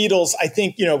reason the Beatles, I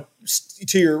think, to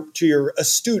your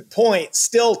astute point,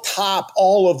 still top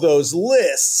all of those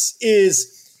lists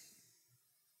is,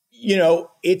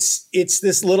 it's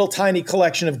this little tiny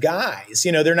collection of guys.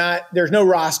 There's no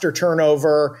roster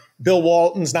turnover. Bill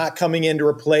Walton's not coming in to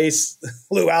replace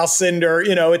Lou Alcindor.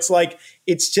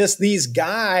 It's just these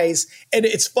guys. And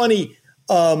it's funny,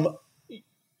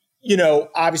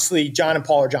 obviously John and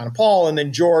Paul are John and Paul, and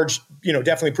then George,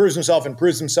 definitely proves himself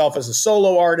as a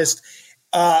solo artist.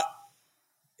 I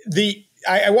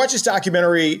watched this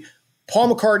documentary,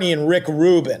 Paul McCartney and Rick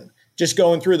Rubin, just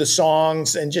going through the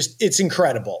songs, and just, it's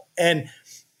incredible. And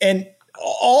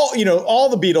all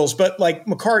the Beatles, but like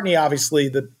McCartney, obviously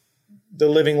the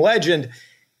living legend,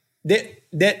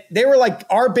 that they were like,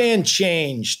 our band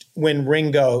changed when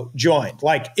Ringo joined.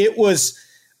 Like it was,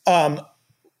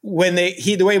 when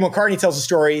the way McCartney tells the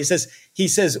story, he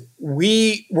says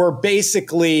we were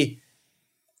basically,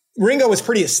 Ringo was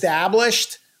pretty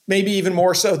established, maybe even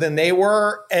more so than they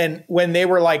were. And when they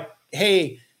were like,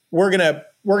 hey, we're gonna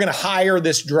hire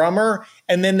this drummer,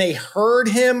 and then they heard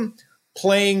him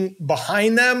playing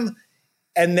behind them,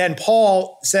 and then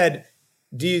Paul said,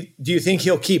 do you think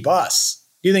he'll keep us?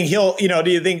 Do you think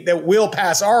do you think that we'll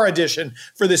pass our audition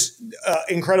for this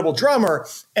incredible drummer?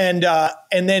 And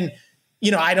then,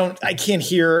 I can't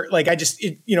hear, like, I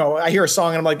hear a song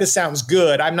and I'm like, this sounds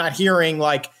good. I'm not hearing,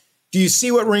 like, do you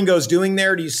see what Ringo's doing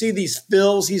there? Do you see these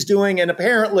fills he's doing? And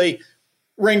apparently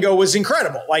Ringo was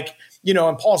incredible. Like,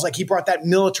 and Paul's like, he brought that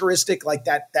militaristic, like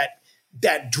that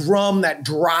drum, that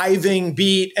driving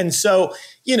beat. And so,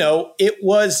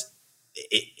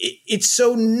 it's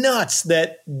so nuts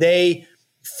that they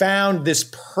found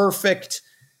this perfect,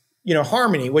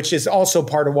 harmony, which is also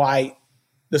part of why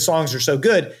the songs are so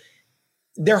good.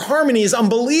 Their harmony is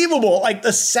unbelievable. Like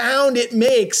the sound it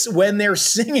makes when they're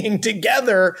singing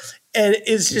together, and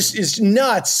is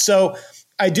nuts. So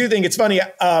I do think it's funny.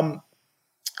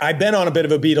 I've been on a bit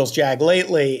of a Beatles jag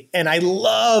lately, and I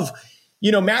love,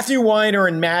 Matthew Weiner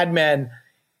in Mad Men.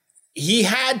 He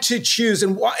had to choose,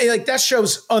 and like that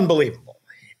show's unbelievable,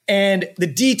 and the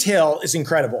detail is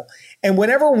incredible. And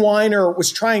whenever Weiner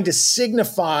was trying to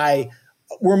signify,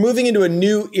 we're moving into a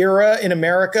new era in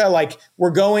America, like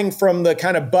we're going from the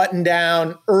kind of button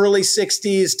down early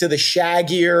 60s to the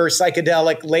shaggier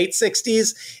psychedelic late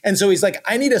 60s. And so he's like,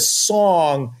 I need a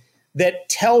song that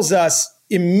tells us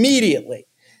immediately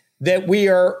that we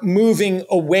are moving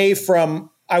away from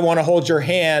I Want to Hold Your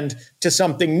Hand to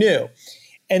something new.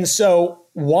 And so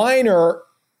Weiner,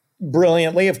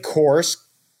 brilliantly, of course,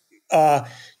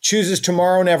 chooses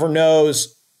Tomorrow Never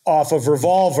Knows off of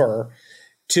Revolver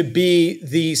to be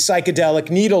the psychedelic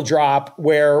needle drop,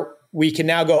 where we can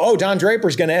now go, oh, Don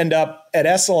Draper's going to end up at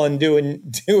Esalen doing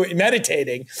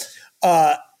meditating.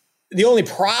 The only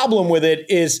problem with it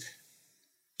is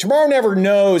Tomorrow Never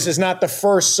Knows is not the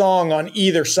first song on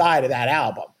either side of that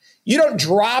album. You don't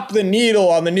drop the needle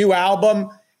on the new album.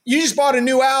 You just bought a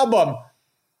new album.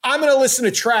 I'm going to listen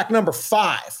to track number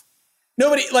 5.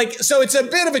 So it's a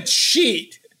bit of a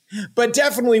cheat, but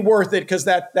definitely worth it because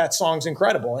that song's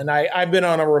incredible. And I've been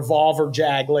on a Revolver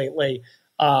jag lately.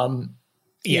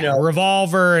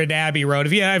 Revolver and Abbey Road.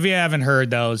 If you haven't heard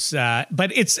those,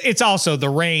 but it's also the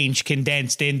range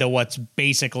condensed into what's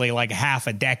basically like half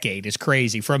a decade is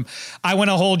crazy. From I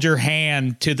Want to Hold Your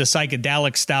Hand to the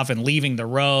psychedelic stuff and Leaving the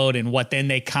Road and what then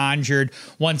they conjured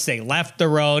once they left the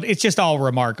road. It's just all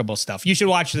remarkable stuff. You should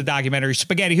watch the documentary.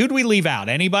 Spaghetti, who do we leave out?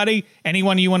 Anybody?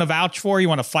 Anyone you want to vouch for? You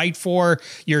want to fight for?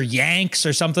 Your Yanks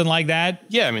or something like that?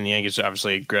 Yeah, I mean, the Yankees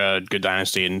obviously a good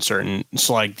dynasty in certain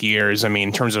select years. I mean,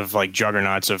 in terms of like juggernaut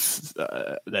juggernauts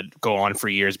that go on for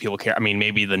years. People care. I mean,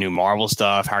 maybe the new Marvel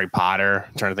stuff, Harry Potter.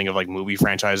 I'm trying to think of like movie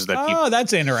franchises that.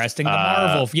 That's interesting.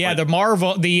 The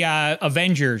Marvel, the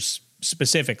Avengers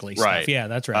specifically. Right. Stuff. Yeah,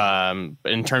 that's right.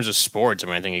 In terms of sports, I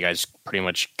mean, I think you guys pretty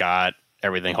much got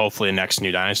everything. Hopefully the next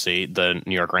new dynasty, the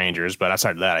New York Rangers. But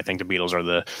outside of that, I think the Beatles are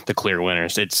the clear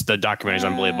winners. It's the documentary is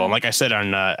unbelievable. And like I said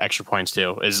on Extra Points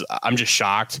too, is I'm just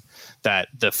shocked that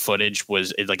the footage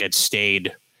it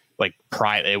stayed like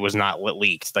private. It was not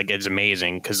leaked. Like, it's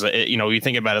amazing because you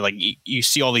think about it, like you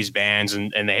see all these bands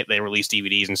and they release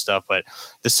DVDs and stuff, but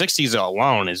the 60s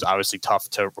alone is obviously tough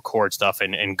to record stuff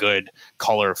in good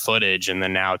color footage, and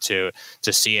then now to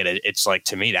see it's like,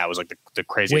 to me that was like the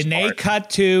craziest when part.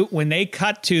 When they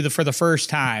cut to for the first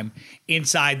time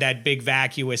inside that big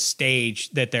vacuous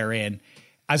stage that they're in,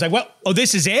 I was like, well,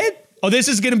 this is it? Oh, this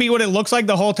is going to be what it looks like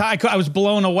the whole time? I was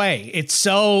blown away. It's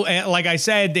so, like I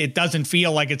said, it doesn't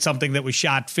feel like it's something that was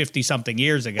shot 50-something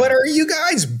years ago. But are you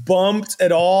guys bumped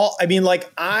at all? I mean, like,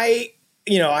 I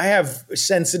have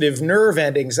sensitive nerve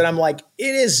endings, and I'm like,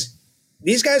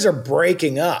 these guys are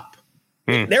breaking up.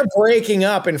 They're breaking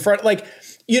up in front, like,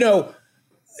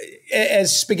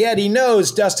 as Spaghetti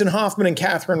knows, Dustin Hoffman and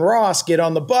Catherine Ross get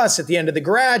on the bus at the end of The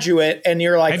Graduate, and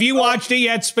you're like, have you watched it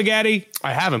yet, Spaghetti?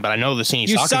 I haven't, but I know the scene.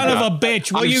 You son of a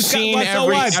bitch! Well, you've seen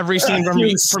every scene from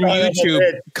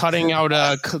YouTube, cutting out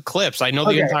clips. I know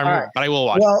the entire, but I will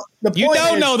watch. Well, you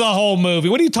don't know the whole movie.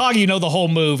 What are you talking? You know the whole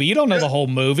movie. You don't know the whole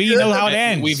movie. You know how it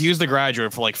ends. We've used The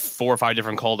Graduate for like 4 or 5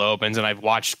 different cold opens, and I've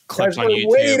watched clips on YouTube.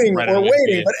 We're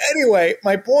waiting. But anyway,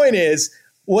 my point is,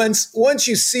 once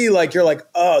you see, like, you're like,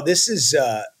 oh, this is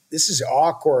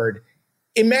awkward.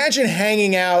 Imagine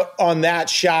hanging out on that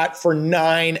shot for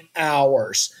 9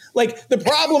 hours. Like, the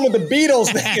problem with the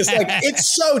Beatles thing is, like,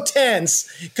 it's so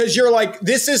tense because you're like,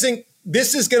 this is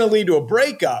going to lead to a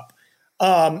breakup.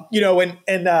 And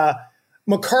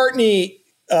McCartney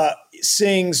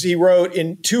sings, he wrote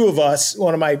in Two of Us,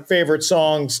 one of my favorite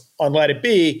songs on Let It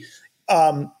Be.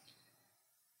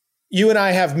 You and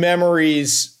I have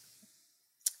memories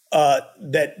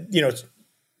that,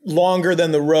 longer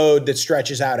than the road that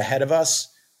stretches out ahead of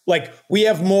us. Like, we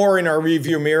have more in our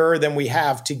rearview mirror than we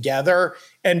have together.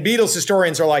 And Beatles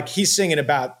historians are like, he's singing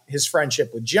about his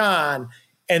friendship with John.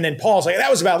 And then Paul's like, that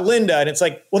was about Linda. And it's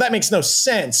like, well, that makes no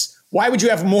sense. Why would you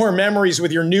have more memories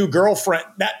with your new girlfriend?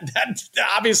 That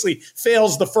obviously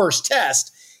fails the first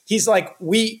test. He's like,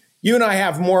 you and I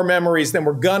have more memories than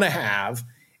we're going to have.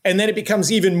 And then it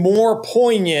becomes even more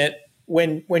poignant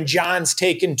when John's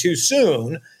taken too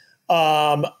soon.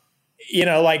 Like,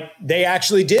 they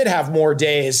actually did have more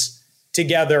days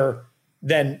together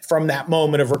than from that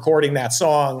moment of recording that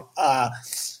song. I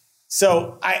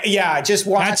just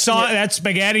watched that song. That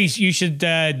Spaghetti. You should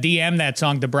DM that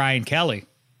song to Brian Kelly.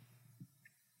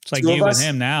 It's like you and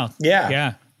him now.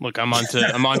 Yeah. Look, I'm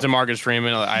onto Marcus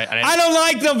Freeman. I don't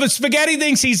like the Spaghetti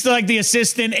thinks he's like the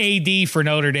assistant AD for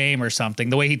Notre Dame or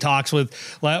something. The way he talks with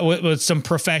some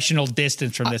professional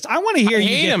distance from this. I want to hear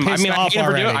you get pissed off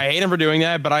already. I hate him for doing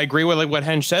that, but I agree with what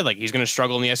Hench said. Like, he's going to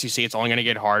struggle in the SEC. It's only going to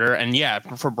get harder. And yeah,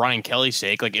 for Brian Kelly's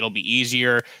sake, like, it'll be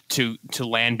easier to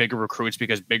land bigger recruits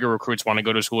because bigger recruits want to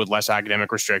go to school with less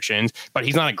academic restrictions. But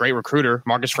he's not a great recruiter.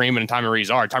 Marcus Freeman and Tommy Rees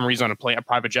are. Tommy Rees on a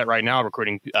private jet right now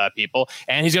recruiting people,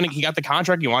 and he got the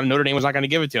contract he wanted. Notre Dame was not going to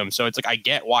give it to him. So it's like, I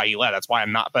get why he left. That's why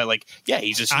I'm not. But like, yeah,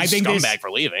 he's a scumbag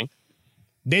for leaving.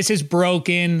 This is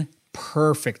broken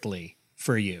perfectly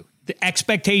for you. The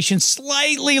expectations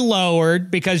slightly lowered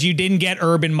because you didn't get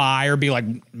Urban Meyer be like,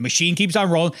 machine keeps on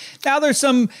rolling. Now there's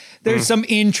some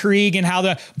intrigue in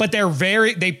how but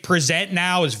they present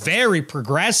now as very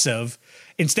progressive.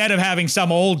 Instead of having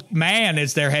some old man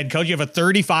as their head coach, you have a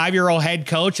 35-year-old head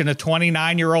coach and a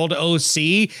 29-year-old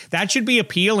OC. That should be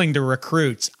appealing to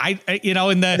recruits. I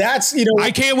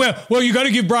can't win. Well, you got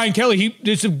to give Brian Kelly.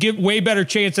 There's a way better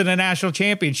chance at a national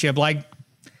championship. Like,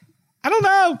 I don't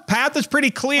know. Path is pretty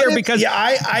clear because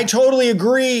I totally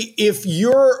agree. If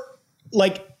you're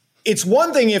like, it's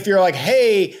one thing if you're like,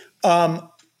 hey,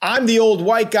 I'm the old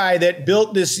white guy that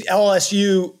built this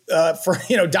LSU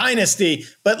dynasty.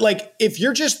 But like, if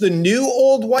you're just the new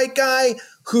old white guy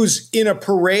who's in a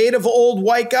parade of old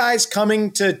white guys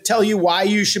coming to tell you why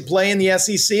you should play in the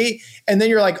SEC, and then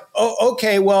you're like, oh,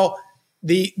 okay, well,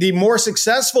 the more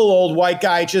successful old white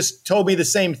guy just told me the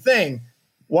same thing.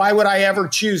 Why would I ever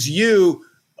choose you?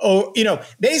 Oh,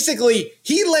 basically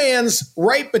he lands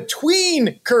right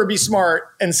between Kirby Smart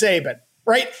and Saban,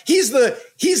 right? He's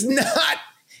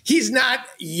not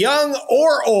young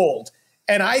or old.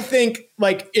 And I think,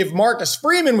 like, if Marcus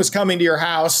Freeman was coming to your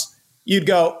house, you'd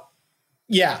go,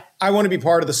 yeah, I want to be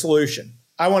part of the solution.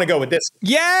 I want to go with this.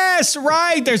 Yes,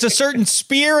 right. There's a certain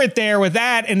spirit there with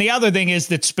that. And the other thing is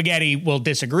that Spaghetti will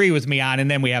disagree with me on, and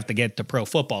then we have to get to pro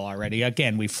football already.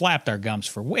 Again, we flapped our gums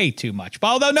for way too much. But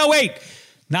although, no, wait,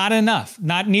 not enough.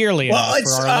 Not nearly enough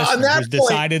for our listeners who's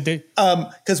decided to.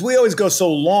 Because we always go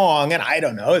so long, and I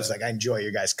don't know. It's like I enjoy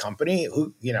your guys' company.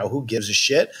 Who gives a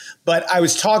shit? But I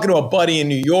was talking to a buddy in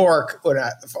New York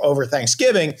over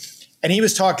Thanksgiving, and he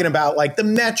was talking about like the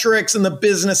metrics and the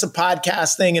business of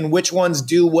podcasting and which ones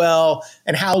do well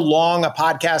and how long a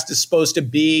podcast is supposed to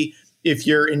be if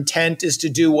your intent is to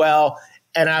do well.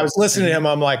 And I was listening to him.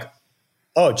 I'm like,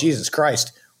 oh, Jesus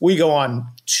Christ. We go on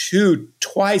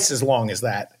twice as long as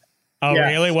that. Oh, yeah.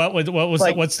 Really?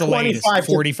 What's the latest?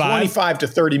 45? 25 to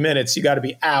 30 minutes. You got to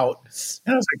be out.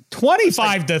 And I was like,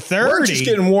 25 to 30? We're just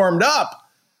getting warmed up.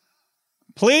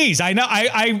 Please, I know.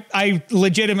 I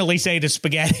legitimately say to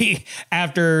Spaghetti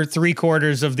after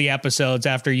 3/4 of the episodes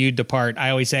after you depart, I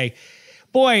always say,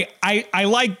 boy, I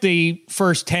like the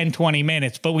first 10, 20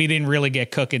 minutes, but we didn't really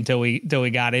get cooking until we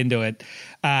got into it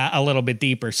a little bit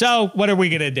deeper. So what are we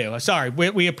going to do? Sorry,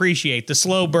 we appreciate the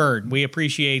slow burn. We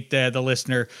appreciate the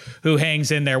listener who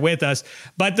hangs in there with us.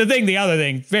 But the other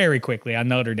thing, very quickly on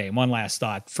Notre Dame, one last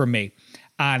thought from me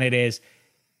on it is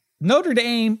Notre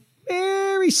Dame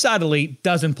very subtly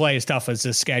doesn't play as tough as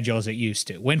the schedule as it used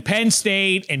to. When Penn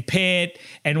State and Pitt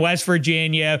and West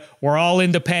Virginia were all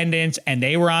independents and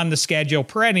they were on the schedule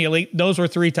perennially, those were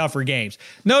 3 tougher games.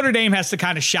 Notre Dame has to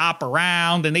kind of shop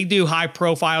around, and they do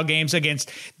high-profile games against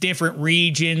different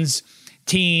regions,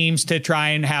 teams to try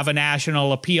and have a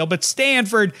national appeal. But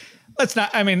Stanford,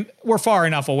 we're far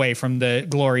enough away from the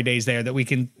glory days there that we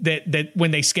can that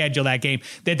when they schedule that game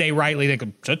that they rightly think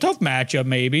it's a tough matchup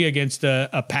maybe against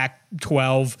a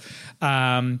Pac-12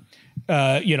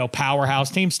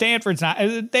 powerhouse team. Stanford's not.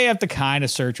 They have to kind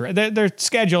of search. Their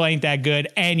schedule ain't that good,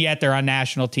 and yet they're on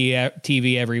national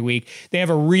TV every week. They have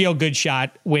a real good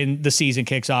shot when the season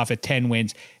kicks off at 10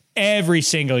 wins every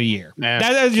single year.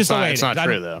 That's just the way it is. It's not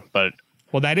true though, but.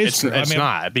 Well, that is true. It's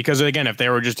not, because again, if they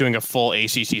were just doing a full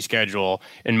ACC schedule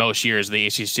in most years, the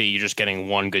ACC, you're just getting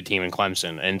one good team in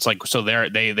Clemson, and it's like so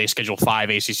they schedule 5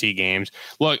 ACC games.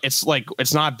 Look,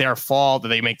 it's not their fault that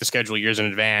they make the schedule years in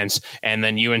advance, and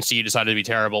then UNC decided to be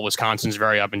terrible. Wisconsin's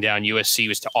very up and down. USC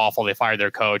was awful. They fired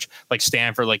their coach. Like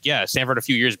Stanford, Stanford a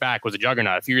few years back was a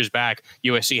juggernaut. A few years back,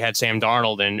 USC had Sam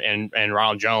Darnold and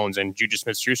Ronald Jones and Juju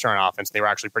Smith-Schuster on offense. They were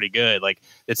actually pretty good. Like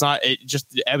it just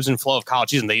the ebbs and flow of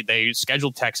college season. They scheduled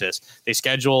Texas, they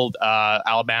scheduled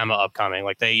Alabama upcoming.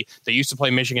 Like they used to play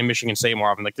Michigan State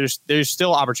more often. Like there's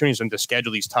still opportunities for them to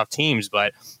schedule these tough teams,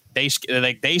 but they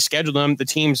scheduled them. The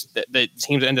teams that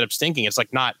ended up stinking. It's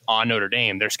like not on Notre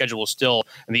Dame. Their schedule is still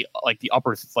in the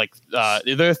upper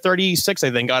they're 36.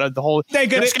 I think out of the whole. They're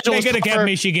gonna get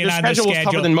Michigan on the schedule.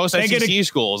 Tougher than most SEC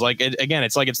schools.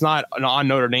 It's not on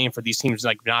Notre Dame for these teams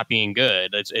not being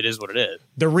good. It is what it is.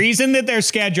 The reason that their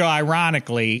schedule,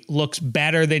 ironically, looks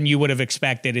better than you would have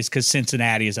expected is because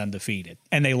Cincinnati is undefeated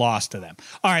and they lost to them.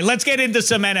 All right, let's get into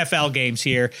some NFL games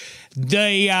here.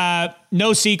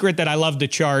 No secret that I love the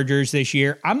Chargers this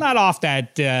year. I'm not off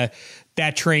that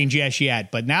train just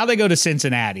yet, but now they go to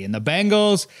Cincinnati, and the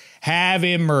Bengals have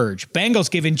emerged.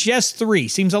 Bengals given just 3.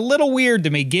 Seems a little weird to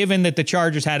me, given that the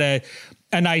Chargers had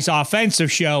a nice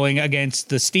offensive showing against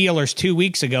the Steelers 2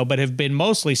 weeks ago, but have been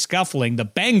mostly scuffling. The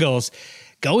Bengals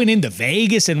going into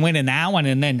Vegas and winning that one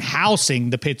and then housing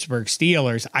the Pittsburgh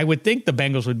Steelers. I would think the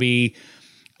Bengals would be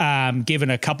given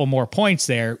a couple more points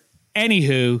there.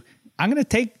 Anywho, I'm going to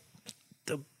take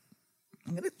the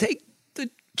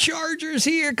Chargers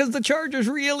here because the Chargers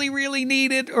really, really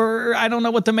need it, or I don't know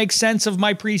what to make sense of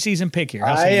my preseason pick here.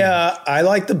 I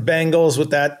like the Bengals with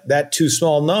that too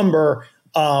small number.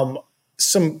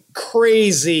 Some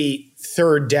crazy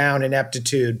third down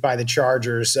ineptitude by the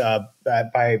Chargers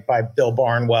by Bill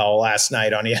Barnwell last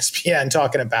night on ESPN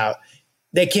talking about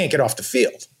they can't get off the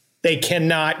field. They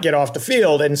cannot get off the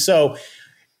field, and so.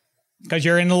 Because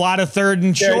you're in a lot of third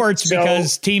and shorts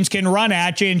because teams can run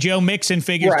at you, and Joe Mixon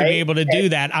figures to be able to do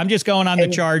that. I'm just going on the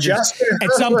Chargers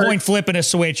at some point flipping a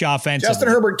switch offensively. Justin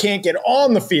Herbert can't get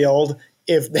on the field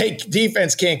if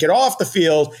defense can't get off the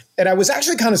field. And I was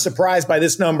actually kind of surprised by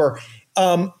this number.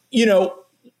 I'm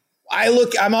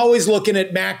always looking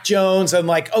at Mac Jones. I'm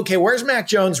like, okay, where's Mac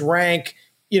Jones rank?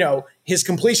 His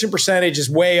completion percentage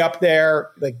is way up there.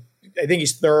 Like, I think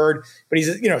he's third, but he's,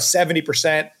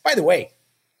 70%. By the way,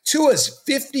 Tua's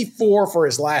 54 for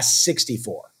his last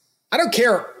 64. I don't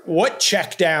care what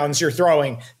checkdowns you're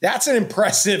throwing. That's an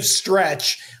impressive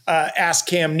stretch. Ask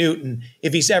Cam Newton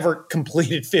if he's ever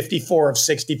completed 54 of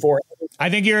 64. I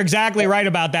think you're exactly right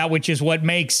about that, which is what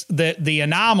makes the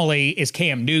anomaly is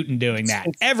Cam Newton doing that.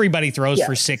 Everybody throws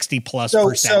for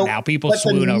 60+% now. People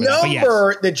swoon over that. But the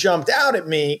number that jumped out at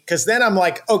me, because then I'm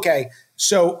like, okay,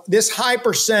 so this high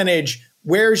percentage,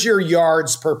 where's your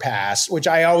yards per pass, which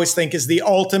I always think is the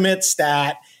ultimate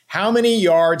stat. How many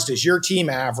yards does your team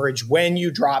average when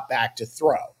you drop back to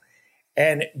throw?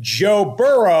 And Joe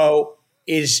Burrow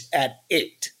is at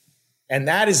 8. And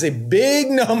that is a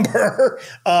big number.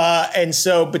 And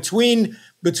so between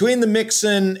the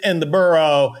Mixon and the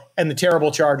Burrow and the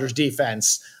terrible Chargers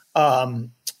defense,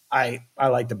 I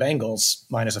like the Bengals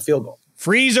minus a field goal.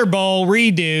 Freezer Bowl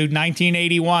redo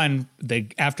 1981,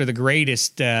 after the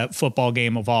greatest football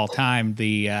game of all time,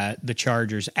 the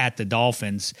Chargers at the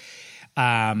Dolphins.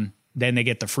 Then they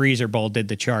get the Freezer Bowl, did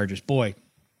the Chargers. Boy,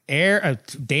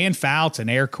 Dan Fouts and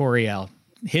Air Coryell.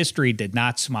 History did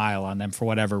not smile on them for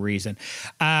whatever reason.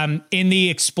 In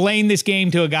the explain this game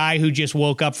to a guy who just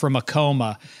woke up from a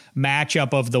coma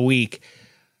matchup of the week,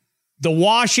 the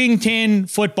Washington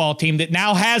football team that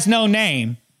now has no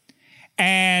name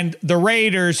and the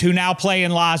Raiders who now play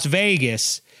in Las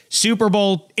Vegas, Super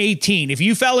Bowl 18. If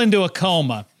you fell into a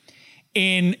coma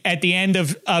at the end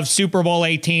of Super Bowl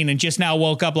 18 and just now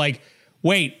woke up like,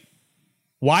 wait,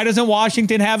 why doesn't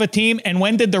Washington have a team? And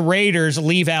when did the Raiders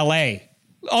leave LA?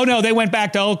 Oh, no, they went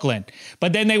back to Oakland,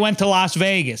 but then they went to Las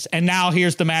Vegas, and now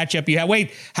here's the matchup you have.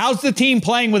 Wait, how's the team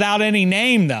playing without any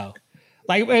name, though?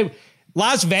 Like, wait,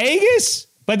 Las Vegas?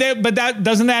 But that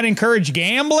doesn't that encourage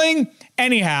gambling?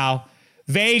 Anyhow,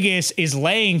 Vegas is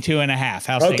laying 2.5.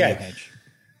 How's the hedge?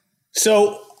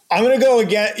 So I'm going to go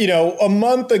again. A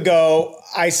month ago,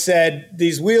 I said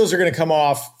these wheels are going to come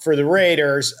off for the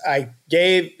Raiders. I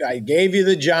gave you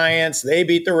the Giants. They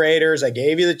beat the Raiders. I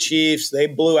gave you the Chiefs. They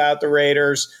blew out the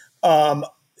Raiders.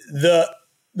 The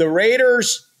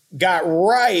Raiders got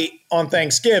right on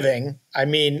Thanksgiving. I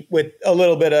mean, with a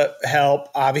little bit of help,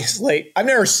 obviously. I've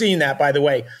never seen that, by the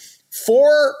way.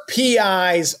 4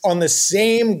 PIs on the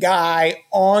same guy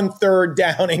on third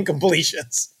down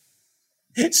incompletions.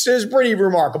 It's just pretty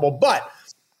remarkable. But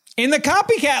in the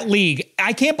copycat league,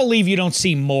 I can't believe you don't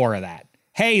see more of that.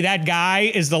 Hey, that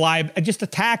guy is the live. Just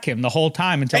attack him the whole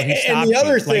time until he stops. And the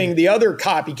other thing, the other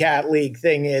copycat league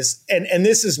thing is, and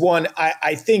this is one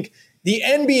I think the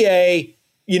NBA,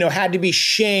 had to be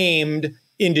shamed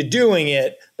into doing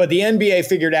it, but the NBA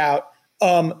figured out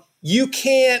you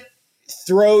can't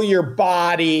throw your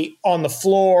body on the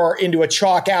floor into a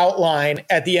chalk outline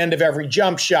at the end of every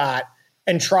jump shot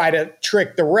and try to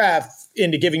trick the ref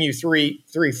into giving you three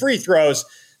free throws.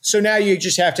 So now you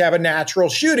just have to have a natural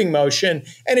shooting motion.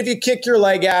 And if you kick your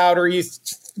leg out or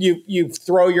you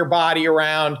throw your body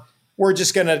around, we're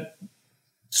just going to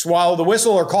swallow the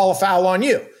whistle or call a foul on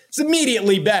you. It's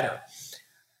immediately better.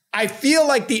 I feel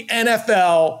like the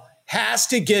NFL has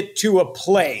to get to a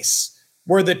place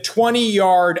where the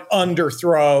 20-yard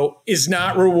underthrow is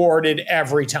not rewarded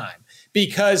every time.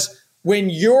 Because when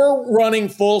you're running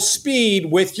full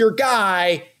speed with your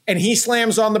guy and he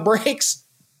slams on the brakes,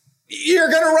 you're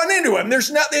going to run into him.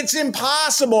 It's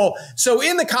impossible. So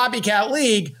in the copycat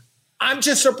league, I'm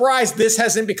just surprised this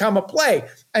hasn't become a play.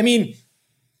 I mean,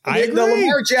 I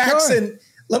agree.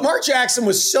 Lamar Jackson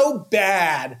was so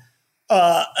bad.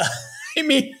 I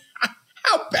mean,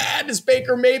 how bad does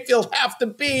Baker Mayfield have to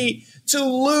be to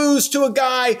lose to a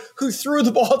guy who threw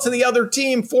the ball to the other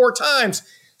team 4 times?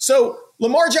 So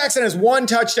Lamar Jackson has 1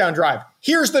 touchdown drive.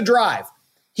 Here's the drive.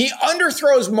 He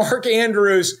underthrows Mark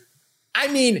Andrews. I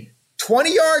mean,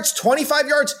 20 yards, 25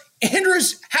 yards.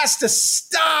 Andrews has to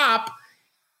stop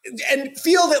and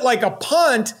field it like a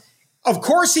punt. Of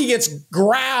course, he gets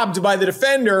grabbed by the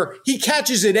defender. He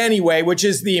catches it anyway, which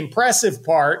is the impressive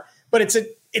part. But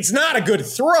it's not a good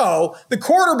throw. The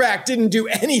quarterback didn't do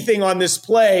anything on this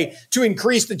play to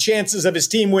increase the chances of his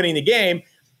team winning the game.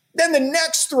 Then the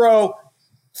next throw,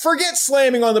 forget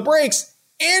slamming on the brakes.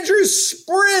 Andrews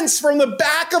sprints from the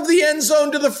back of the end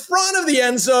zone to the front of the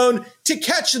end zone to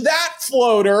catch that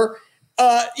floater.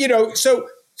 So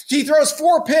he throws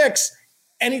 4 picks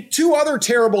and 2 other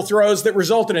terrible throws that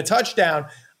result in a touchdown.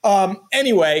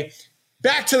 Anyway,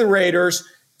 back to the Raiders.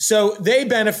 So they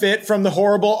benefit from the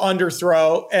horrible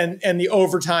underthrow and the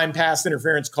overtime pass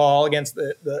interference call against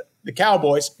the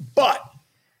Cowboys. But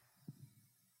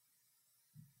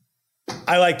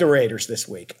I like the Raiders this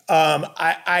week.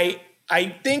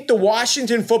 I think the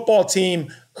Washington football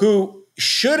team, who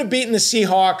should have beaten the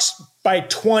Seahawks by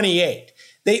 28,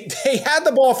 they had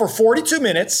the ball for 42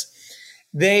 minutes.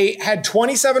 They had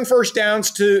 27 first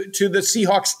downs to the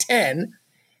Seahawks 10,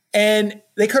 and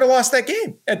they could have lost that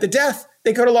game at the death.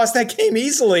 They could have lost that game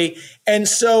easily. And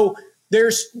so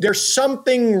there's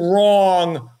something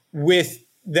wrong with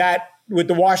the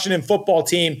Washington football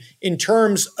team in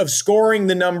terms of scoring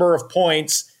the number of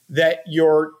points that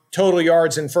your total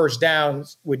yards and first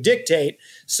downs would dictate.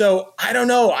 So I don't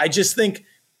know. I just think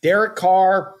Derek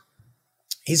Carr,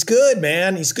 he's good,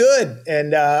 man. He's good.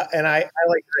 And I like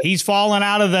that. He's fallen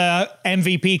out of the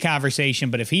MVP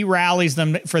conversation, but if he rallies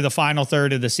them for the final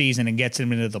third of the season and gets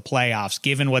them into the playoffs,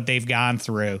 given what they've gone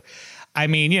through, I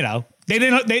mean,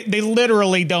 they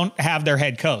literally don't have their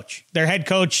head coach. Their head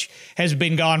coach has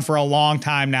been gone for a long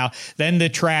time now. Then the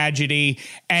tragedy,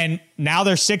 and now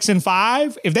they're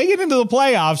 6-5. If they get into the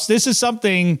playoffs, this is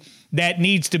something that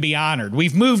needs to be honored.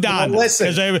 We've moved on.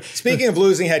 Listen, speaking of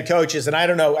losing head coaches, and I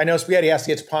don't know, I know Spaghetti has to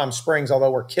get to Palm Springs,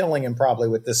 although we're killing him probably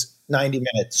with this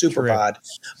 90-minute super pod.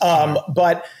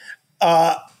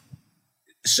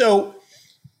 So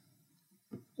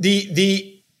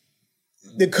the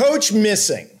coach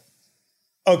missing.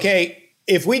 Okay,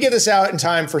 if we get this out in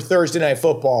time for Thursday Night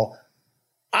Football,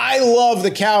 I love the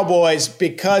Cowboys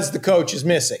because the coach is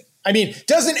missing. I mean,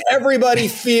 doesn't everybody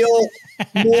feel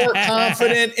more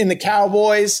confident in the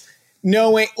Cowboys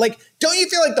knowing, like, don't you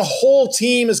feel like the whole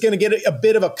team is going to get a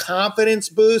bit of a confidence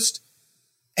boost?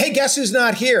 Hey, guess who's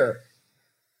not here?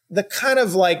 The kind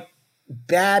of like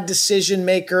bad decision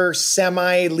maker,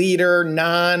 semi-leader,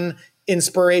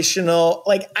 non-inspirational.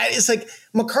 Like, it's like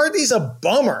McCarthy's a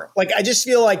bummer. Like, I just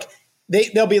feel like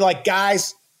they'll be like,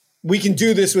 guys, we can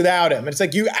do this without him. And it's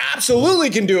like, you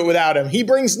absolutely can do it without him. He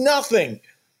brings nothing.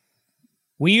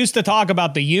 We used to talk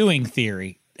about the Ewing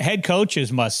theory. Head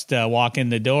coaches must walk in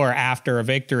the door after a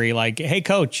victory like, hey,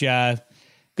 coach,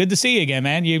 good to see you again,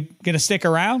 man. You going to stick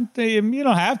around? You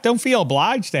don't feel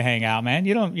obliged to hang out, man.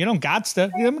 You don't got to.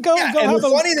 Go and have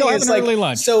the funny thing is, an early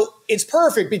lunch. So it's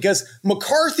perfect because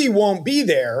McCarthy won't be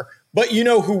there, but you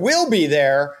know who will be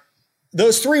there?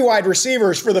 Those three wide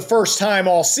receivers for the first time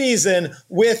all season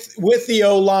with the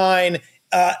O-line.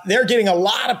 They're getting a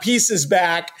lot of pieces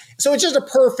back. So it's just a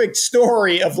perfect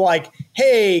story of like,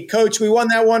 hey, coach, we won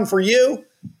that one for you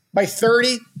by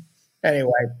 30. Anyway.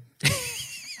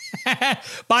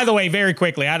 By the way, very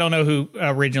quickly, I don't know who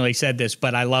originally said this,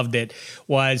 but I loved it,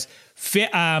 was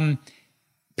PI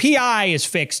is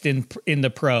fixed in the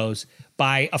pros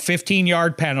by a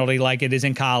 15-yard penalty like it is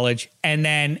in college. And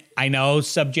then I know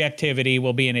subjectivity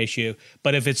will be an issue,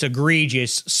 but if it's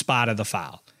egregious, spot of the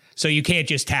foul. So you can't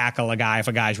just tackle a guy if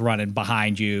a guy's running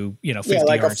behind you, 50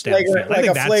 yards downfield. Like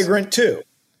a flagrant two.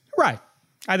 Right.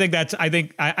 I think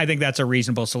that's a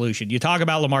reasonable solution. You talk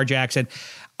about Lamar Jackson.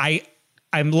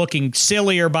 I'm looking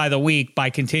sillier by the week by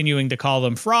continuing to call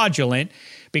them fraudulent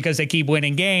because they keep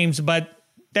winning games, but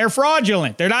they're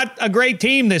fraudulent. They're not a great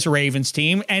team, this Ravens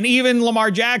team. And even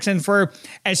Lamar Jackson, for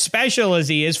as special as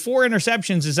he is, 4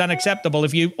 interceptions is unacceptable.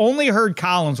 If you only heard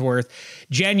Collinsworth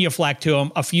genuflect to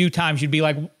him a few times, you'd be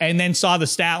like, and then saw the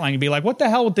stat line, you'd be like, what the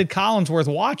hell did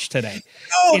Collinsworth watch today?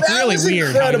 Oh, it's really weird.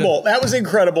 Incredible. That was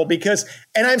incredible because,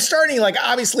 and I'm starting like,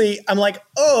 obviously, I'm like,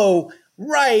 oh,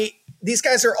 right. These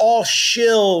guys are all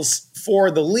shills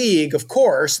for the league, of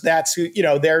course. That's who,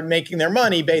 they're making their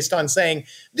money based on saying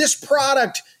this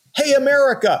product, hey,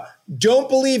 America, don't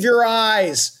believe your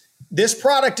eyes. This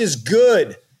product is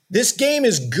good. This game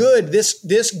is good.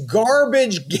 This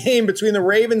garbage game between the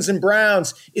Ravens and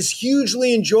Browns is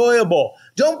hugely enjoyable.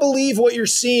 Don't believe what you're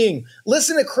seeing.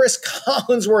 Listen to Chris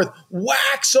Collinsworth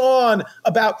wax on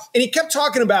about, and he kept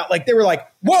talking about, like, they were like,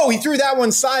 whoa, he threw that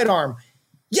one sidearm.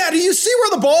 Yeah, do you see where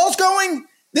the ball's going?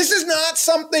 This is not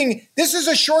something, this is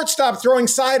a shortstop throwing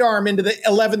sidearm into the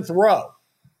 11th row.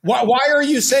 Why are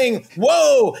you saying,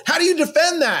 whoa, how do you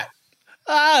defend that?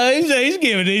 He's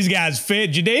giving these guys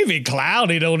fit. Jadeveon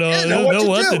Clowney don't know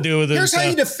what to do with it. Here's how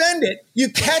you defend it. You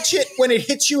catch it when it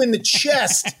hits you in the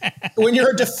chest, when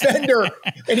you're a defender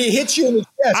and he hits you in the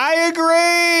chest.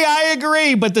 I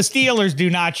agree. But the Steelers do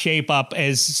not shape up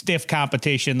as stiff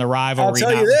competition. The rivalry.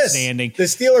 I'll tell you this, the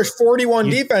Steelers' 41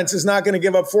 defense is not going to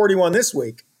give up 41 this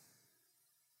week.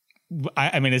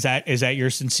 I mean, is that your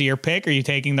sincere pick? Are you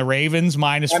taking the Ravens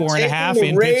minus 4.5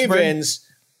 in Ravens, Pittsburgh?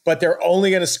 But they're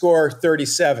only going to score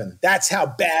 37. That's how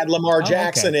bad Lamar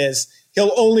Jackson is.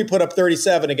 He'll only put up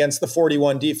 37 against the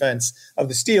 41 defense of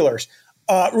the Steelers.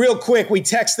 Real quick, we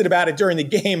texted about it during the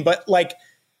game, but like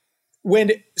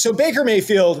so Baker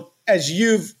Mayfield, I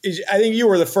think you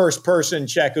were the first person,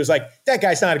 Czech, who's like, that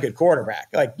guy's not a good quarterback.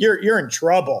 Like you're in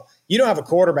trouble. You don't have a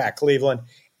quarterback, Cleveland.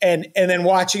 And then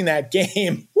watching that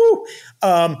game, whoo,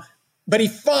 but he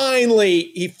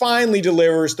finally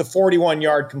delivers the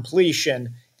 41-yard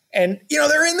completion. And,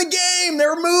 they're in the game.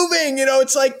 They're moving.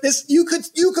 It's like this. You could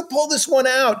pull this one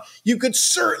out. You could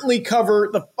certainly cover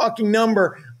the fucking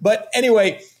number. But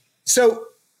anyway, so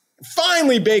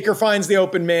finally Baker finds the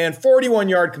open man,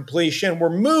 41-yard completion. We're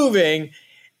moving,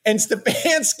 and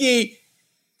Stefanski,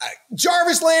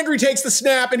 Jarvis Landry takes the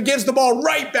snap and gives the ball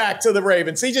right back to the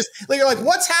Ravens. He just, like, you're like,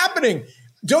 what's happening?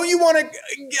 Don't you want to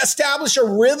establish a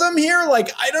rhythm here?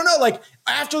 Like, I don't know, like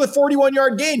after the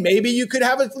 41-yard gain, maybe you could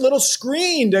have a little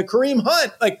screen to Kareem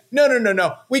Hunt. Like,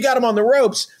 no. We got him on the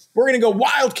ropes. We're going to go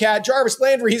Wildcat. Jarvis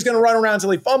Landry, he's going to run around until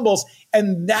he fumbles.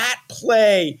 And that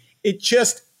play,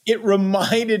 it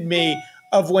reminded me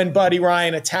of when Buddy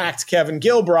Ryan attacked Kevin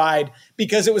Gilbride,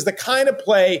 because it was the kind of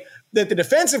play that the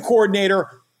defensive coordinator,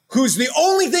 who's the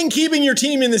only thing keeping your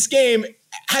team in this game,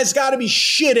 has got to be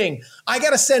shitting. I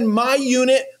got to send my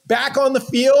unit back on the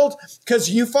field because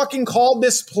you fucking called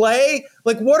this play.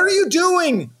 Like, what are you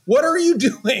doing? What are you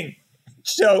doing?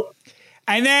 So,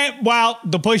 and then, well,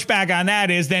 the pushback on that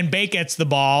is then Bake gets the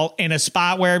ball in a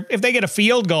spot where if they get a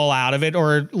field goal out of it,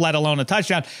 or let alone a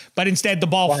touchdown, but instead the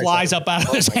ball flies up out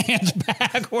of his hands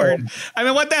backward. I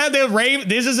mean, what the hell?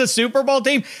 This is a Super Bowl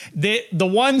team. The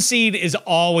 1 seed is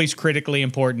always critically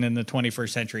important in the 21st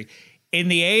century. In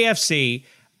the AFC,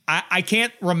 I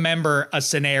can't remember a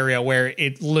scenario where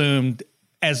it loomed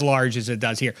as large as it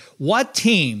does here. What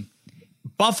team,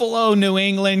 Buffalo, New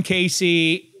England,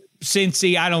 KC,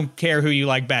 Cincy, I don't care who you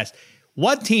like best,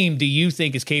 what team do you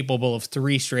think is capable of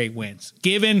 3 straight wins?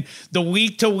 Given the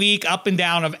week-to-week up and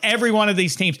down of every one of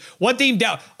these teams, what team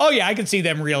down? Oh, yeah, I can see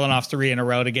them reeling off 3 in a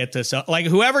row to get this. Like,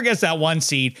 whoever gets that 1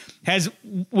 seed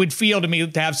would feel to me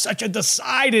to have such a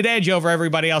decided edge over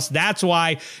everybody else. That's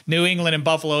why New England and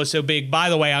Buffalo is so big. By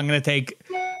the way, I'm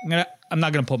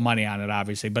not going to put money on it,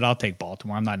 obviously, but I'll take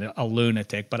Baltimore. I'm not a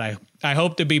lunatic, but I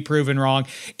hope to be proven wrong.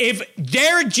 If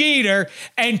Derek Jeter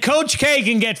and Coach K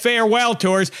can get farewell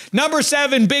tours, number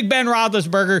 7, Big Ben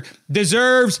Roethlisberger,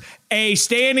 deserves a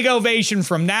standing ovation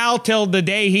from now till the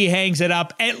day he hangs it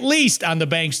up, at least on the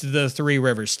banks of the 3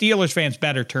 rivers. Steelers fans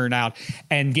better turn out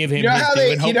and give him his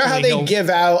due. You know how they give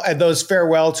out at those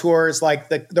farewell tours, like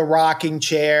the rocking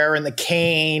chair and the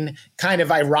cane, kind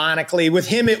of ironically. With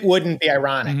him, it wouldn't be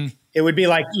ironic. Mm-hmm. It would be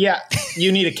like, yeah,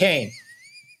 you need a cane.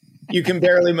 You can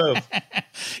barely move.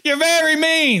 You're very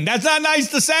mean. That's not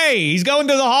nice to say. He's going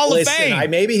to the Hall of Fame.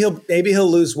 Maybe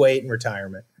he'll lose weight in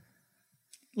retirement.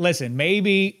 Listen,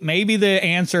 maybe the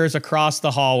answer is across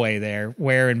the hallway there,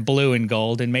 wearing blue and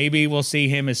gold, and maybe we'll see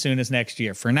him as soon as next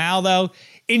year. For now, though,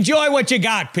 enjoy what you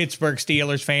got, Pittsburgh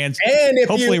Steelers fans. And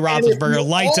hopefully Roethlisberger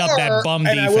lights up that bum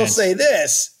defense. And I will say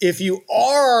this, if you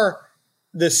are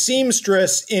the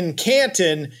seamstress in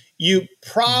Canton, you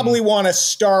probably want to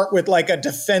start with like a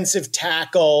defensive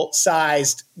tackle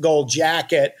sized gold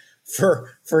jacket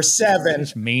for 7.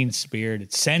 It's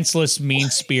mean-spirited, senseless,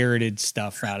 mean-spirited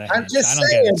stuff out of Hench. I don't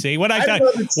get it. See what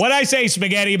I say,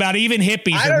 Spaghetti, about even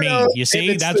hippies are mean. You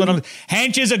see, that's what I'm.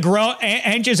 Hench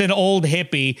is an old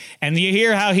hippie, and you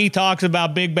hear how he talks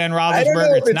about Big Ben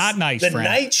Roethlisberger. It's not nice. The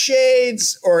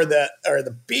nightshades or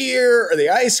the beer or the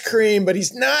ice cream, but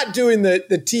he's not doing the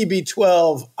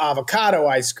TB12 avocado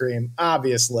ice cream,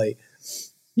 obviously.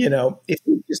 You know, if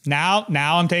you just now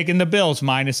I'm taking the Bills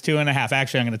 -2.5.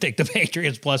 Actually, I'm going to take the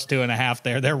Patriots +2.5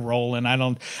 there. They're rolling.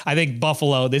 I think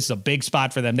Buffalo, this is a big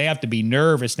spot for them. They have to be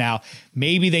nervous now.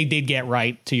 Maybe they did get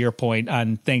right, to your point,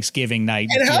 on Thanksgiving night.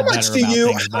 And how much do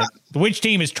you, which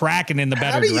team is tracking in the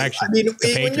better direction? I mean,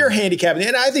 when you're handicapping,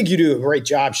 and I think you do a great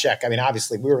job, Shek. I mean,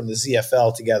 obviously we were in the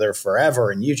ZFL together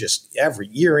forever, and you just, every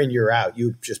year in, year out,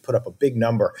 you just put up a big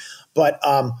number. But,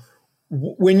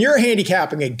 when you're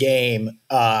handicapping a game,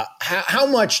 how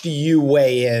much do you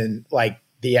weigh in, like,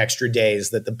 the extra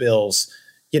days that the Bills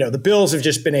have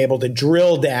just been able to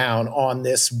drill down on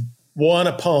this one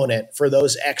opponent for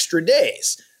those extra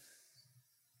days?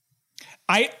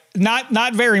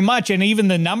 Not very much. And even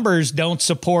the numbers don't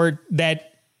support that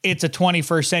it's a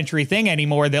 21st century thing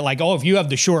anymore, that like, oh, if you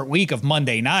have the short week of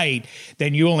Monday night,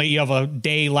 then you have a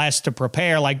day less to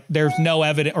prepare. Like, there's no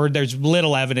evidence, or there's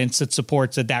little evidence that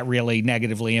supports that really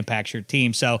negatively impacts your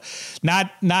team. So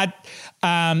not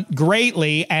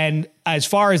greatly. And as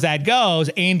far as that goes,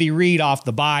 Andy Reid off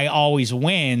the bye always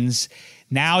wins.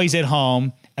 Now he's at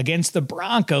home against the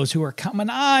Broncos, who are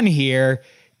coming on here.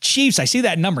 Chiefs, I see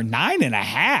that number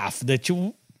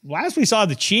 9.5. Last we saw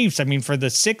the Chiefs, I mean, for the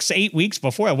 6-8 weeks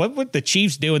before, what were the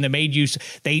Chiefs doing that made you?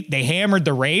 They hammered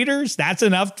the Raiders. That's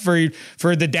enough for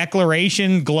the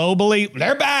declaration globally.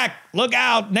 They're back. Look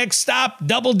out. Next stop,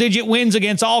 double-digit wins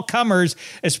against all comers,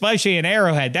 especially in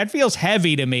Arrowhead. That feels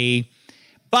heavy to me,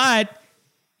 but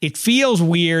it feels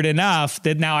weird enough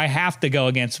that now I have to go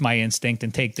against my instinct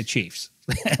and take the Chiefs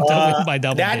by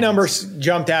double. That number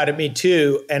jumped out at me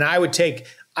too, and I would take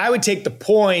the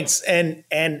points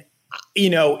and. You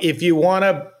know, if you want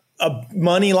to a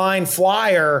money line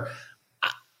flyer.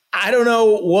 I don't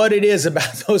know what it is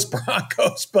about those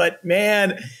Broncos, but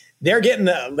man, they're getting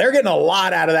a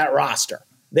lot out of that roster.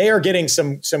 They are getting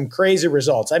some crazy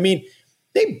results. I mean,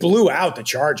 they blew out the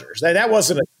Chargers. That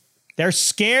wasn't a. They're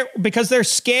scared because they're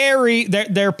scary.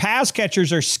 Their pass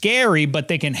catchers are scary, but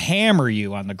they can hammer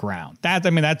you on the ground.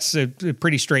 That's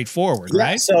pretty straightforward,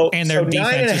 right? So their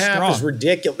defense 9.5 is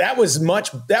ridiculous. That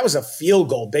was a field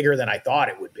goal bigger than I thought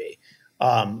it would be.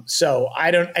 So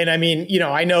I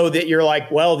know that you're like,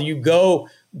 well, you go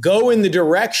in the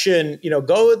direction,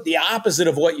 go the opposite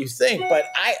of what you think. But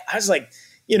I was like,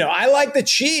 I like the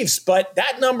Chiefs, but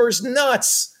that number's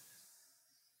nuts.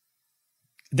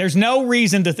 There's no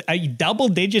reason to a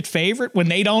double-digit favorite when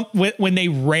they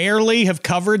rarely have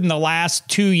covered in the last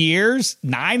 2 years.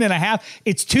 9.5.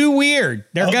 It's too weird.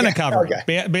 They're going to cover.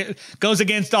 It goes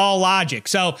against all logic.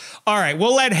 So, all right,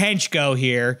 we'll let Hench go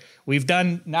here. We've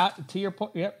done, not to your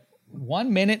point. Yep.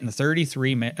 1 minute and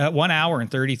 33 minutes. 1 hour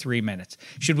and 33 minutes.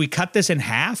 Should we cut this in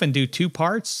half and do 2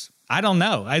 parts? I don't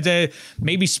know. I'd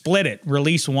maybe split it.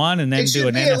 Release one and then do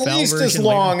an NFL version. At least as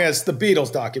long as the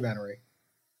Beatles documentary.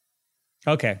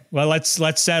 Okay, well,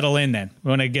 let's settle in then. We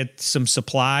want to get some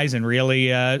supplies and really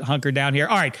hunker down here.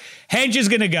 All right, Hench is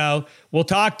going to go. We'll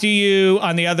talk to you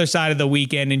on the other side of the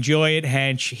weekend. Enjoy it,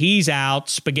 Hench. He's out.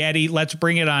 Spaghetti, let's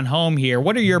bring it on home here.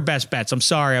 What are your best bets? I'm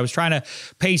sorry, I was trying to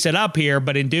pace it up here,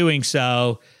 but in doing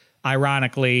so,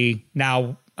 ironically,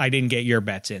 now I didn't get your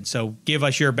bets in. So give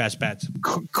us your best bets.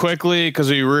 Quickly, because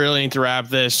we really need to wrap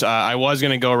this. I was going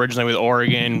to go originally with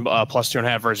Oregon plus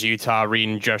 2.5 versus Utah,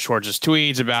 reading Jeff Schwartz's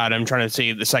tweets about him, trying to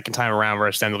see the second time around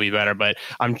versus them will be better. But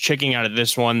I'm checking out of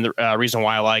this one. The reason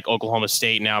why I like Oklahoma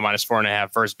State now minus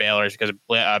 4.5 versus Baylor is because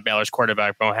Baylor's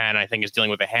quarterback, Bohan, I think is dealing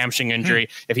with a hamstring injury.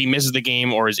 If he misses the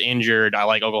game or is injured, I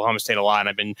like Oklahoma State a lot. And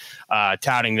I've been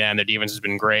touting them. Their defense has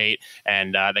been great,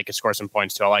 and they could score some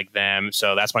points too. I like them.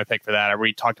 So that's my pick for that. I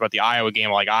already talked about the Iowa game,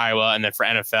 I like Iowa, and then for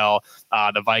NFL,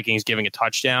 the Vikings giving a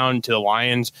touchdown to the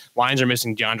Lions. Lions are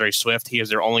missing DeAndre Swift. He is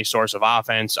their only source of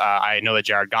offense. I know that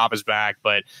Jared Goff is back,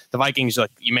 but the Vikings,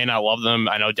 you may not love them.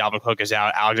 I know Dalvin Cook is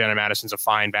out. Alexander Madison's a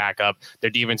fine backup. Their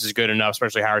defense is good enough,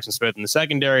 especially Harrison Smith in the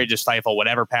secondary, to stifle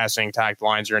whatever passing attack the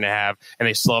Lions are going to have, and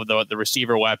they still have the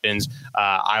receiver weapons.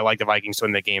 I like the Vikings to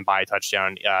win the game by a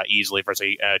touchdown easily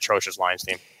versus an atrocious Lions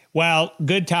team. Well,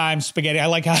 good times, Spaghetti. I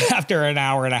like how after an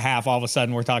hour and a half, all of a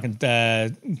sudden we're talking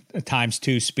times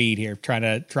 2 speed here, trying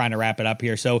to wrap it up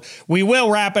here. So we will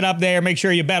wrap it up there. Make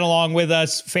sure you bet along with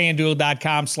us.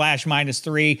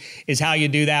 FanDuel.com/-3 is how you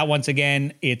do that. Once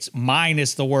again, it's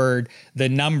minus the word, the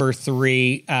number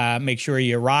 3. Make sure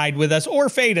you ride with us or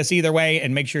fade us either way,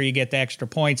 and make sure you get the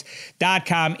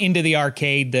extrapoints.com into the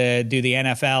arcade to do the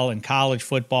NFL and college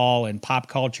football and pop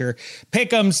culture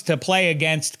pick'ems to play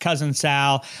against Cousin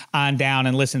Sal on down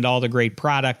and listen to all the great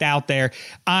product out there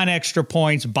on Extra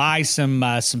Points. Buy some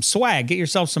swag, get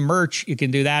yourself some merch. You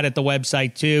can do that at the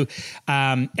website too.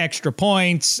 Extra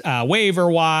Points,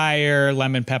 Waiver Wire,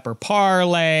 Lemon Pepper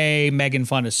Parlay, Megan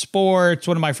Fun of Sports.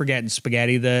 What am I forgetting?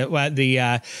 Spaghetti.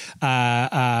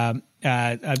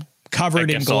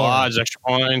 Covered in Glory. Odds, Extra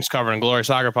Points, Covered in Glory,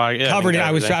 Soccer Pod. Yeah,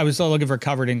 I was still looking for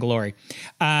Covered in Glory.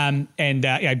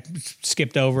 I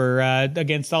skipped over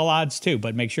Against All Odds too,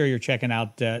 but make sure you're checking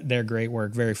out their great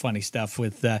work. Very funny stuff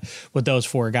with those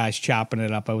 4 guys chopping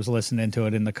it up. I was listening to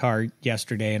it in the car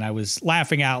yesterday and I was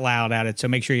laughing out loud at it. So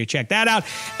make sure you check that out.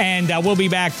 And we'll be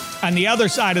back on the other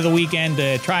side of the weekend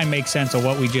to try and make sense of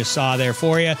what we just saw there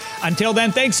for you. Until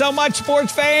then, thanks so much,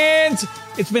 sports fans.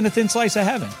 It's been a thin slice of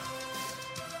heaven.